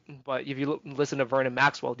 but if you listen to Vernon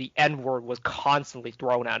Maxwell, the N word was constantly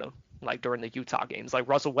thrown at him, like during the Utah games. Like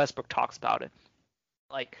Russell Westbrook talks about it.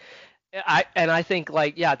 Like I think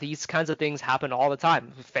like yeah, these kinds of things happen all the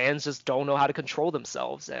time. Fans just don't know how to control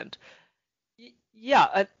themselves, and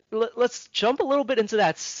yeah, let's jump a little bit into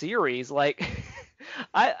that series. Like,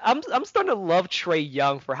 I'm starting to love Trey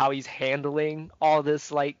Young for how he's handling all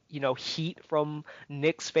this like heat from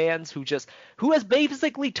Knicks fans who has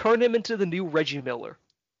basically turned him into the new Reggie Miller.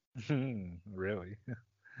 Really?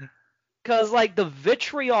 Because like the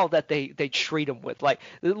vitriol that they treat him with, like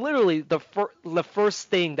literally the first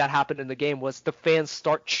thing that happened in the game was the fans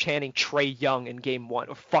start chanting Trey Young in game one,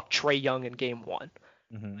 or fuck Trey Young in game one.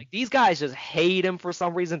 Mm-hmm. Like these guys just hate him for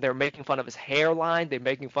some reason. They're making fun of his hairline. They're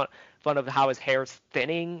making fun of how his hair is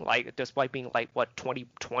thinning, like despite being like what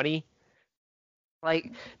 2020.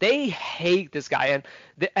 Like they hate this guy,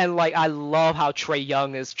 and like I love how Trey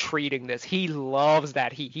Young is treating this. He loves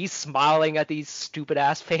that he's smiling at these stupid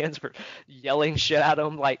ass fans for yelling shit at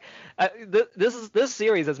him. Like this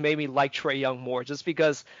series has made me like Trey Young more, just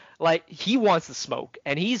because like he wants to smoke,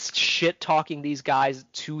 and he's shit talking these guys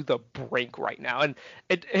to the brink right now. And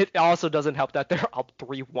it also doesn't help that they're up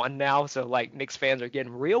 3-1 now, so like Knicks fans are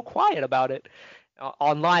getting real quiet about it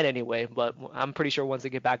online anyway. But I'm pretty sure once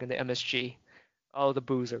they get back into MSG. Oh, the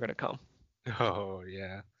boos are gonna come. Oh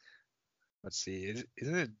yeah. Let's see.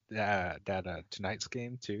 Isn't it that tonight's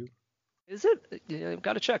game too? Is it? Yeah, I've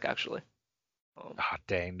got to check actually. Ah,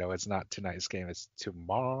 dang, no, it's not tonight's game. It's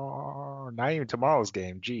tomorrow. Not even tomorrow's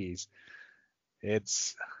game. Jeez,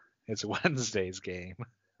 it's Wednesday's game.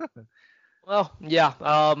 Well, yeah.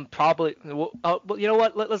 Probably. Well, you know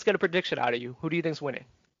what? Let's get a prediction out of you. Who do you think's winning?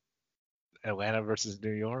 Atlanta versus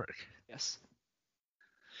New York. Yes.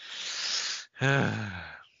 I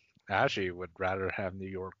actually would rather have New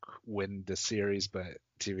York win the series, but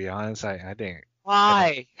to be honest, I think.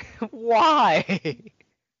 Why? Why?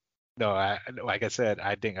 No, like I said,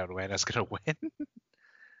 I think Atlanta's gonna win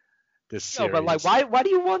this No, but like, series. why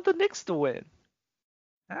do you want the Knicks to win?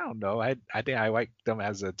 I don't know. I think I like them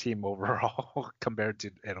as a team overall compared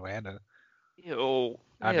to Atlanta. Ew.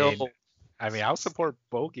 I Ew. mean, I'll support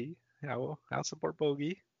Bogey. I'll support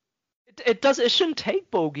Bogey. It does. It shouldn't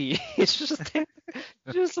take bogey. It's just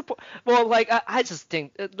well, like I just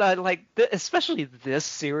think that like especially this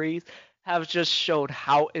series have just showed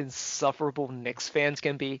how insufferable Knicks fans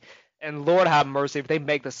can be. And Lord have mercy if they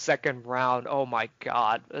make the second round. Oh my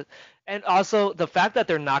God. And also the fact that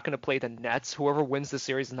they're not going to play the Nets. Whoever wins the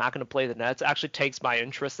series is not going to play the Nets. Actually takes my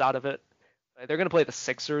interest out of it. They're going to play the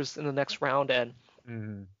Sixers in the next round, and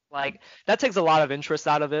like that takes a lot of interest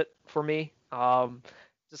out of it for me.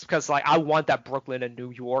 Just because like I want that Brooklyn and New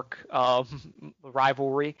York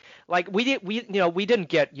rivalry. Like we didn't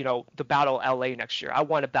get the battle of LA next year. I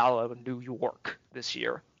want a battle of New York this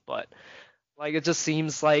year, but like it just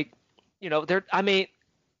seems like they're. I mean,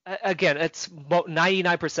 again, it's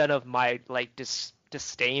 99% of my like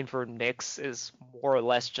disdain for Knicks is more or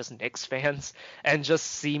less just Knicks fans, and just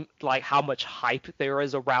seem like how much hype there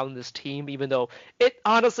is around this team, even though it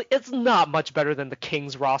honestly it's not much better than the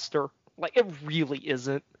Kings roster. Like it really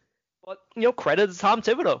isn't. But credit to Tom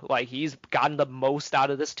Thibodeau. Like he's gotten the most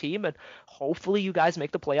out of this team, and hopefully you guys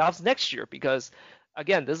make the playoffs next year, because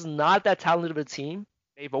again, this is not that talented of a team.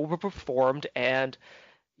 They've overperformed, and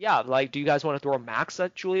yeah, like do you guys want to throw a max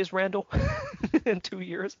at Julius Randle in 2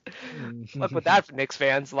 years? Luck with that for Knicks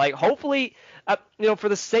fans. Like hopefully, for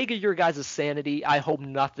the sake of your guys' sanity, I hope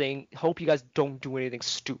you guys don't do anything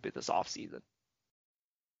stupid this offseason.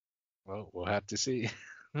 Well, we'll have to see.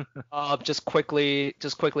 Just quickly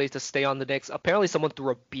to stay on the Knicks. Apparently, someone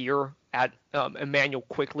threw a beer at Emmanuel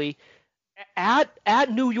Quickly at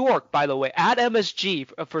New York, by the way, at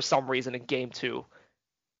MSG for some reason in Game 2.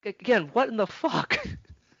 Again, what in the fuck?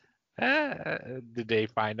 Did they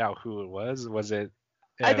find out who it was? Was it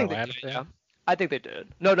I an think they Atlanta did. fan? Yeah, I think they did.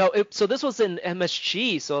 No. So this was in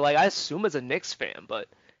MSG, so like I assume it's a Knicks fan, but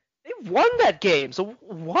they won that game. So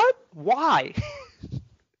what? Why?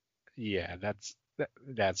 Yeah,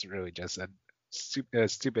 that's really just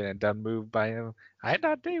stupid and dumb move by him. I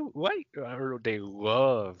thought they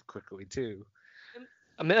love quickly too.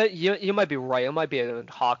 I mean, you might be right. I might be a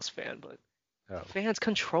Hawks fan, but Oh fans,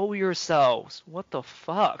 control yourselves. What the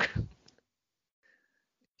fuck?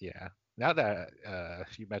 yeah. Now that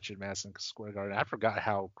you mentioned Madison Square Garden, I forgot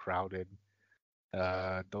how crowded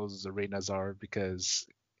those arenas are because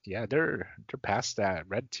yeah, they're past that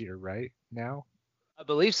red tier right now. I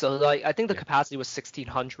believe so. Like, I think the Yeah. capacity was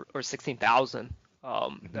 1,600 or 16,000.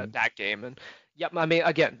 Hmm. That game, and yeah, I mean,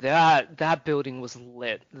 again, that building was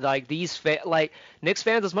lit. Like like Knicks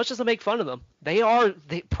fans, as much as I make fun of them, they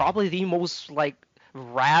probably the most like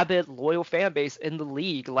rabid, loyal fan base in the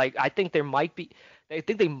league. Like, I think they might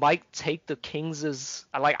take the Kings's.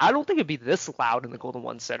 Like, I don't think it'd be this loud in the Golden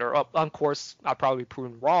One Center. Of course, I'll probably be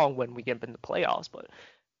proven wrong when we get into the playoffs, but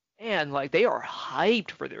man, like they are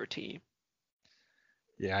hyped for their team.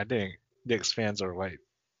 Yeah, I think Knicks fans are like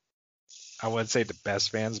I wouldn't say the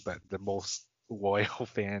best fans, but the most loyal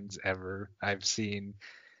fans ever I've seen,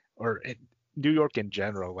 or in New York in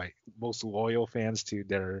general, like most loyal fans to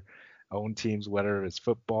their own teams, whether it's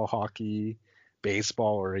football, hockey,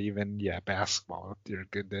 baseball, or even yeah basketball. Dear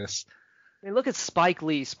goodness. I mean, look at Spike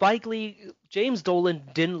Lee. James Dolan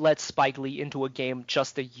didn't let Spike Lee into a game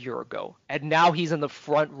just a year ago, and now he's in the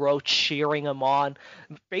front row cheering him on,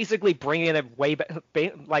 basically bringing it way back,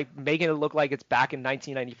 like making it look like it's back in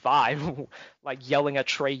 1995, like yelling at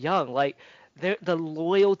Trey Young. Like the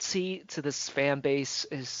loyalty to this fan base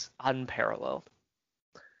is unparalleled.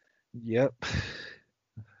 Yep.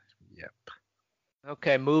 Yep.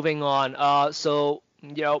 Okay, moving on. So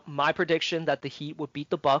my prediction that the Heat would beat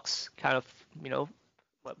the Bucks kind of, you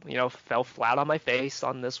know, fell flat on my face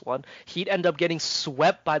on this one. Heat end up getting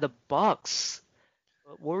swept by the Bucks.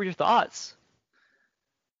 What were your thoughts?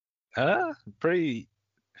 Pretty.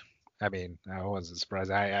 I mean, I wasn't surprised.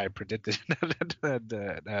 I predicted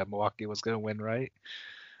that Milwaukee was gonna win, right?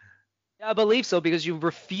 Yeah, I believe so because you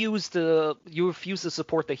refuse to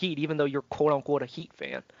support the Heat even though you're quote unquote a Heat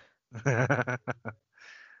fan.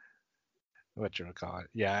 What you call it?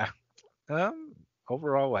 Yeah.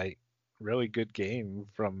 Overall, like really good game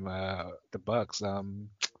from the Bucks. I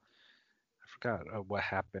forgot what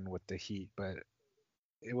happened with the Heat, but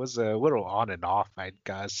it was a little on and off. I'd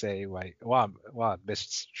gotta say, like a lot of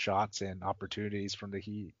missed shots and opportunities from the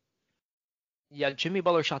Heat. Yeah, Jimmy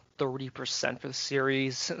Butler shot 30% for the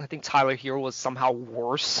series. I think Tyler Hero was somehow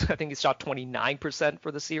worse. I think he shot 29%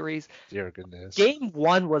 for the series. Dear goodness. Game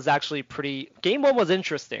one was interesting.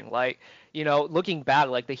 Like, looking back,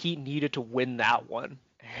 like the Heat needed to win that one.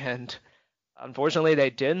 And unfortunately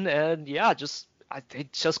they didn't. And yeah, they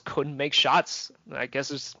just couldn't make shots. I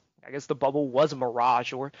guess the bubble was a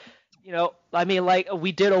mirage or I mean like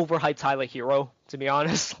we did overhype Tyler Hero, to be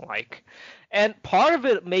honest. Like and part of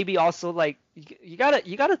it maybe also like you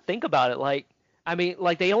gotta think about it. Like I mean,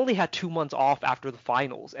 like they only had 2 months off after the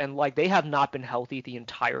finals, and like they have not been healthy the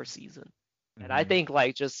entire season. And I Hmm. think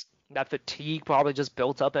like just that fatigue probably just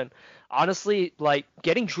built up. And honestly, like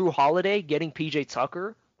getting Drew Holiday, getting PJ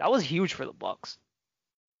Tucker, that was huge for the Bucks.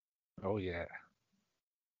 Oh yeah.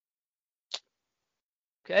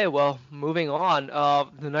 Okay, well, moving on.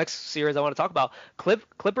 The next series I want to talk about,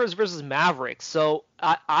 Clippers versus Mavericks. So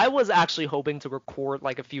I was actually hoping to record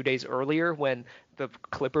like a few days earlier when the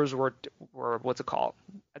Clippers were what's it called?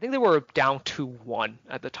 I think they were down 2-1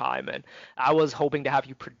 at the time, and I was hoping to have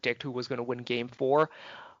you predict who was going to win Game 4.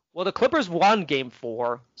 Well, the Clippers won Game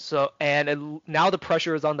 4, now the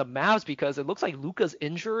pressure is on the Mavs because it looks like Luka's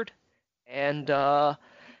injured, and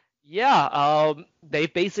yeah,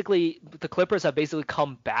 the Clippers have basically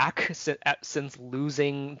come back since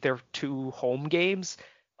losing their two home games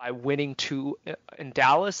by winning two in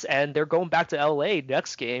Dallas, and they're going back to LA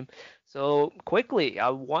next game. So quickly, I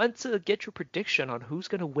want to get your prediction on who's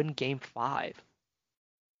going to win Game 5.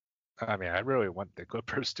 I mean, I really want the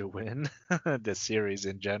Clippers to win the series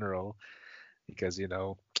in general because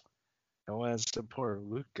I want to support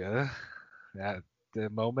Luca at the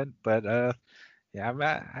moment, but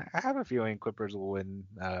yeah, I have a feeling Clippers will win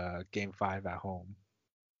Game 5 at home.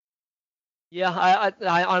 Yeah,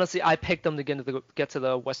 I honestly I picked them to get to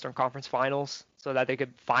the Western Conference Finals so that they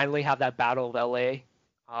could finally have that battle of LA.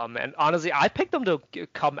 And honestly, I picked them to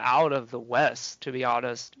come out of the West. To be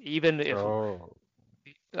honest, even if Oh,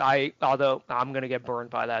 although I'm gonna get burned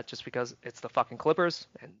by that just because it's the fucking Clippers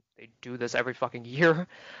and they do this every fucking year.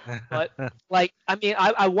 But like, I mean,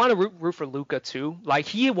 I want to root for Luca too. Like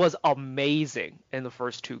he was amazing in the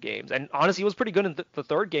first two games, and honestly, he was pretty good in the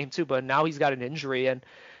third game too. But now he's got an injury, and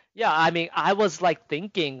yeah, I mean, I was like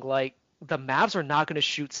thinking like the Mavs are not gonna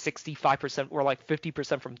shoot 65% or like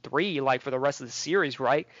 50% from three like for the rest of the series,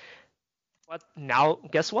 right? But now,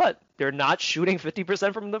 guess what? They're not shooting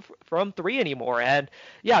 50% from three anymore. And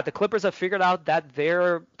yeah, the Clippers have figured out that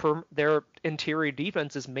their interior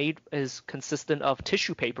defense is consistent of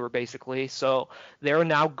tissue paper basically. So they're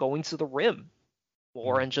now going to the rim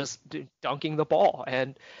more Mm. and just dunking the ball.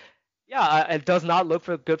 And yeah, it does not look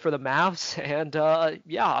good for the Mavs. And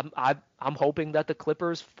yeah, I'm hoping that the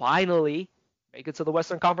Clippers finally make it to the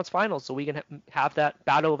Western Conference Finals so we can have that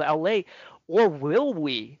battle of LA. Or will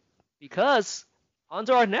we? Because on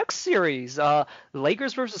to our next series,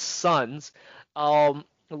 Lakers versus Suns. Um,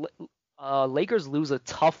 Lakers lose a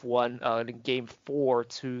tough one in Game 4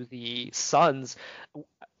 to the Suns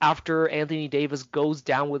after Anthony Davis goes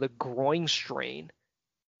down with a groin strain.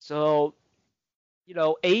 So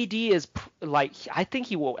AD is like I think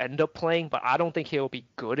he will end up playing, but I don't think he'll be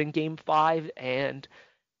good in Game 5. And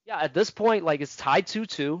yeah, at this point, like it's tied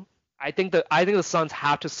 2-2. I think the Suns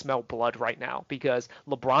have to smell blood right now because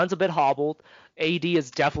LeBron's a bit hobbled. AD is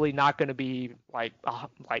definitely not going to be like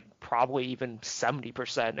probably even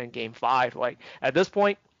 70% in Game 5. Like at this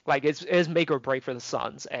point, like it's make or break for the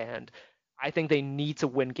Suns, and I think they need to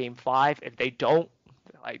win Game 5. If they don't,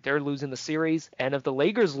 like they're losing the series, and if the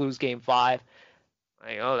Lakers lose Game 5,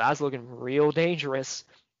 like, oh, that's looking real dangerous.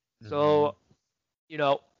 Mm-hmm. So, you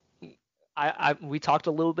know, we talked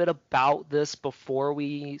a little bit about this before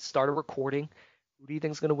we started recording. Who do you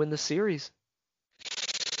think is going to win the series?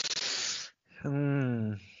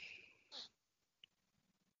 Hmm.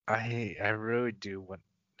 I really do want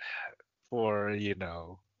for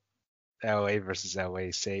LA versus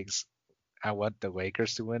LA sakes. I want the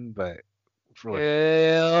Lakers to win, for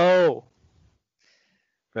Ew.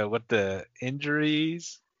 but with the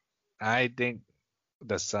injuries, I think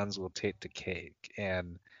the Suns will take the cake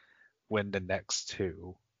and win the next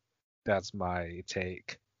two. That's my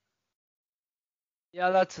take. Yeah,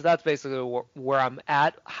 that's basically where I'm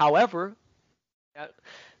at. However, uh,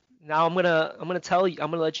 now I'm gonna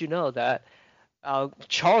let you know that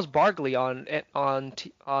Charles Barkley on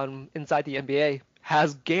Inside the NBA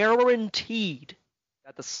has guaranteed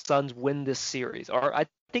that the Suns win this series, or I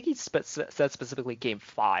think he said specifically Game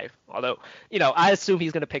 5. Although I assume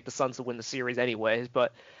he's gonna pick the Suns to win the series anyways,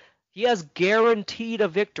 but he has guaranteed a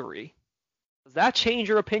victory. Does that change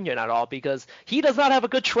your opinion at all? Because he does not have a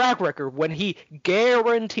good track record when he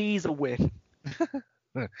guarantees a win.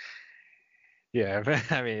 Yeah,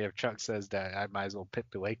 I mean, if Chuck says that, I might as well pick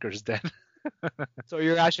the Lakers then. So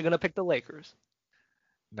you're actually gonna pick the Lakers.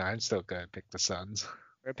 No, I'm still gonna pick the Suns.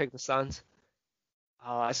 We're gonna pick the Suns.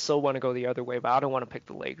 I still want to go the other way, but I don't want to pick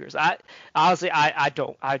the Lakers. I honestly, I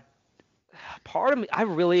don't. Part of me, I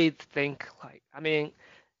really think like, I mean,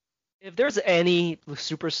 if there's any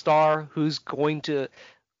superstar who's going to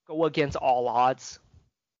go against all odds,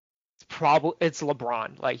 it's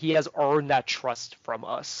LeBron. Like he has earned that trust from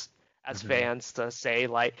us as Hmm. fans to say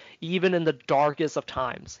like, even in the darkest of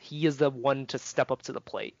times, he is the one to step up to the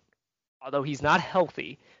plate. Although he's not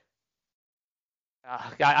healthy,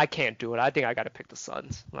 I can't do it. I think I got to pick the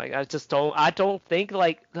Suns. Like I just don't. I don't think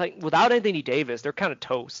like without Anthony Davis, they're kind of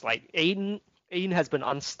toast. Like Aiden has been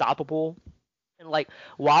unstoppable, and like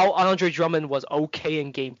while Andre Drummond was okay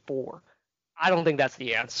in Game 4, I don't think that's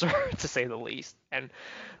the answer to say the least. And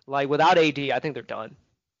like without AD, I think they're done.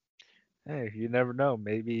 Hey, you never know.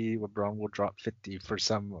 Maybe LeBron will drop 50 for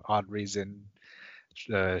some odd reason,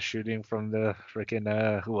 shooting from the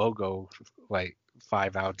freaking logo like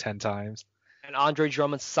 5 out of 10 times. And Andre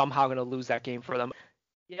Drummond's somehow gonna lose that game for them.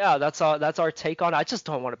 Yeah, that's our take on it. I just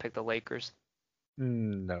don't want to pick the Lakers.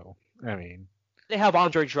 No, I mean, They have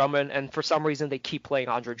Andre Drummond, and for some reason they keep playing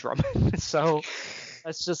Andre Drummond. So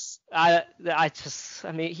that's just I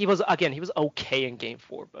mean he was okay in Game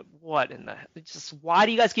 4, but what in the just why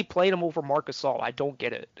do you guys keep playing him over Marc Gasol? I don't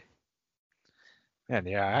get it. and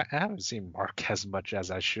yeah, I haven't seen Mark as much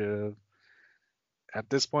as I should have. At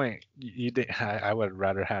this point, I would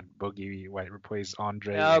rather had Boogie White replace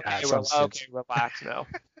Andre Okay, at some stage. okay, relax now.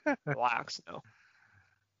 Relax now.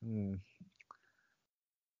 Hmm.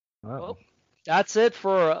 Well, Well, that's it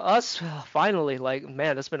for us. Finally, like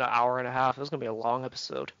man, it's been an hour and a half. This is gonna be a long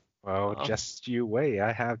episode. well, Um, just you wait.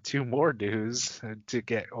 I have two more news to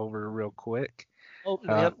get over real quick. oh,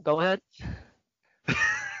 Uh, yep, go ahead.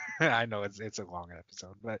 I know it's a long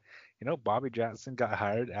episode, but Bobby Jackson got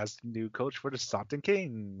hired as the new coach for the Stockton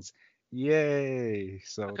Kings. Yay!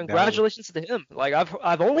 So now, Congratulations to him. Like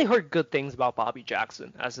I've only heard good things about Bobby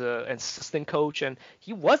Jackson as an assistant coach, and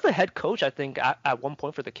he was the head coach I think at one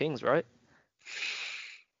point for the Kings, right?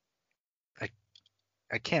 I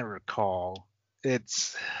I can't recall.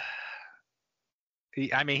 It's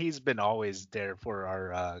I mean, he's been always there for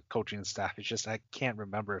our coaching staff. It's just I can't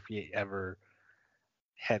remember if he ever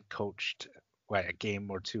head coached a game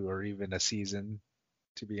or two or even a season,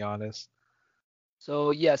 to be honest.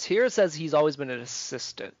 So yes, here it says he's always been an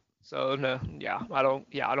assistant. So no, I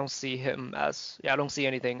don't see him as, I don't see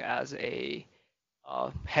anything as a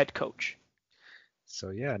head coach.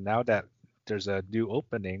 So yeah, now that there's a new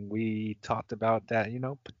opening, we talked about that,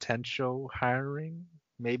 potential hiring.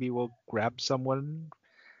 Maybe we'll grab someone.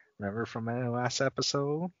 Remember from our last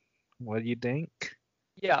episode? What do you think?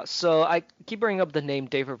 Yeah, so I keep bringing up the name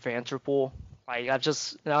David Vanterpool. Like I've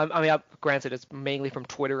just, granted it's mainly from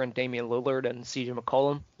Twitter and Damian Lillard and CJ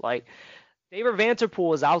McCollum. Like David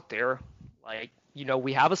Vanterpool is out there. Like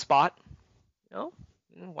we have a spot. You know,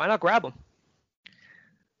 why not grab him?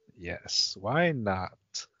 Yes, why not?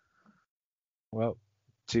 Well,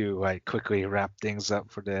 to quickly wrap things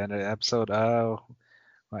up for the end of the episode,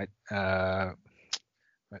 like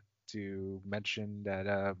to mention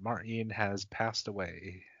that Martin has passed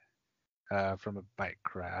away from a bike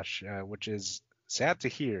crash, which is sad to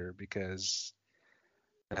hear because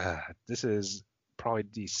this is probably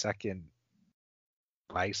the second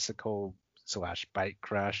bicycle slash bike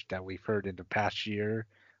crash that we've heard in the past year.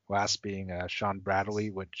 Last being Sean Bradley,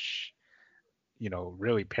 which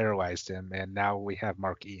really paralyzed him, and now we have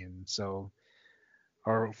Mark Eaton. So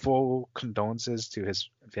our full condolences to his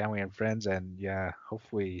family and friends, and yeah,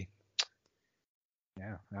 hopefully,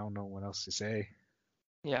 yeah, I don't know what else to say.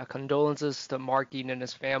 Yeah, condolences to Mark Eaton and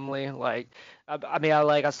his family. Like,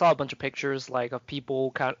 I saw a bunch of pictures like of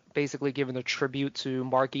people kind of basically giving a tribute to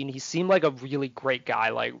Mark Eaton. He seemed like a really great guy.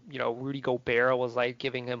 Like, Rudy Gobert was like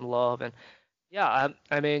giving him love, and yeah,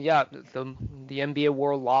 yeah, the NBA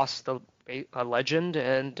world lost a legend,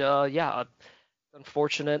 and yeah,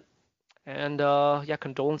 unfortunate, and yeah,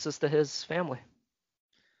 condolences to his family,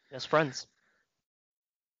 his friends.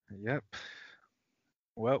 Yep.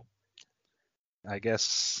 Well, I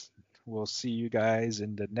guess we'll see you guys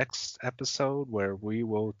in the next episode where we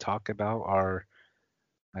will talk about our,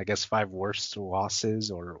 I guess, 5 worst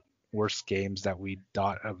losses or worst games that we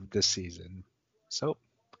thought of this season. So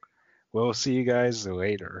we'll see you guys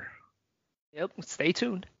later. Yep, stay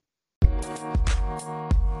tuned.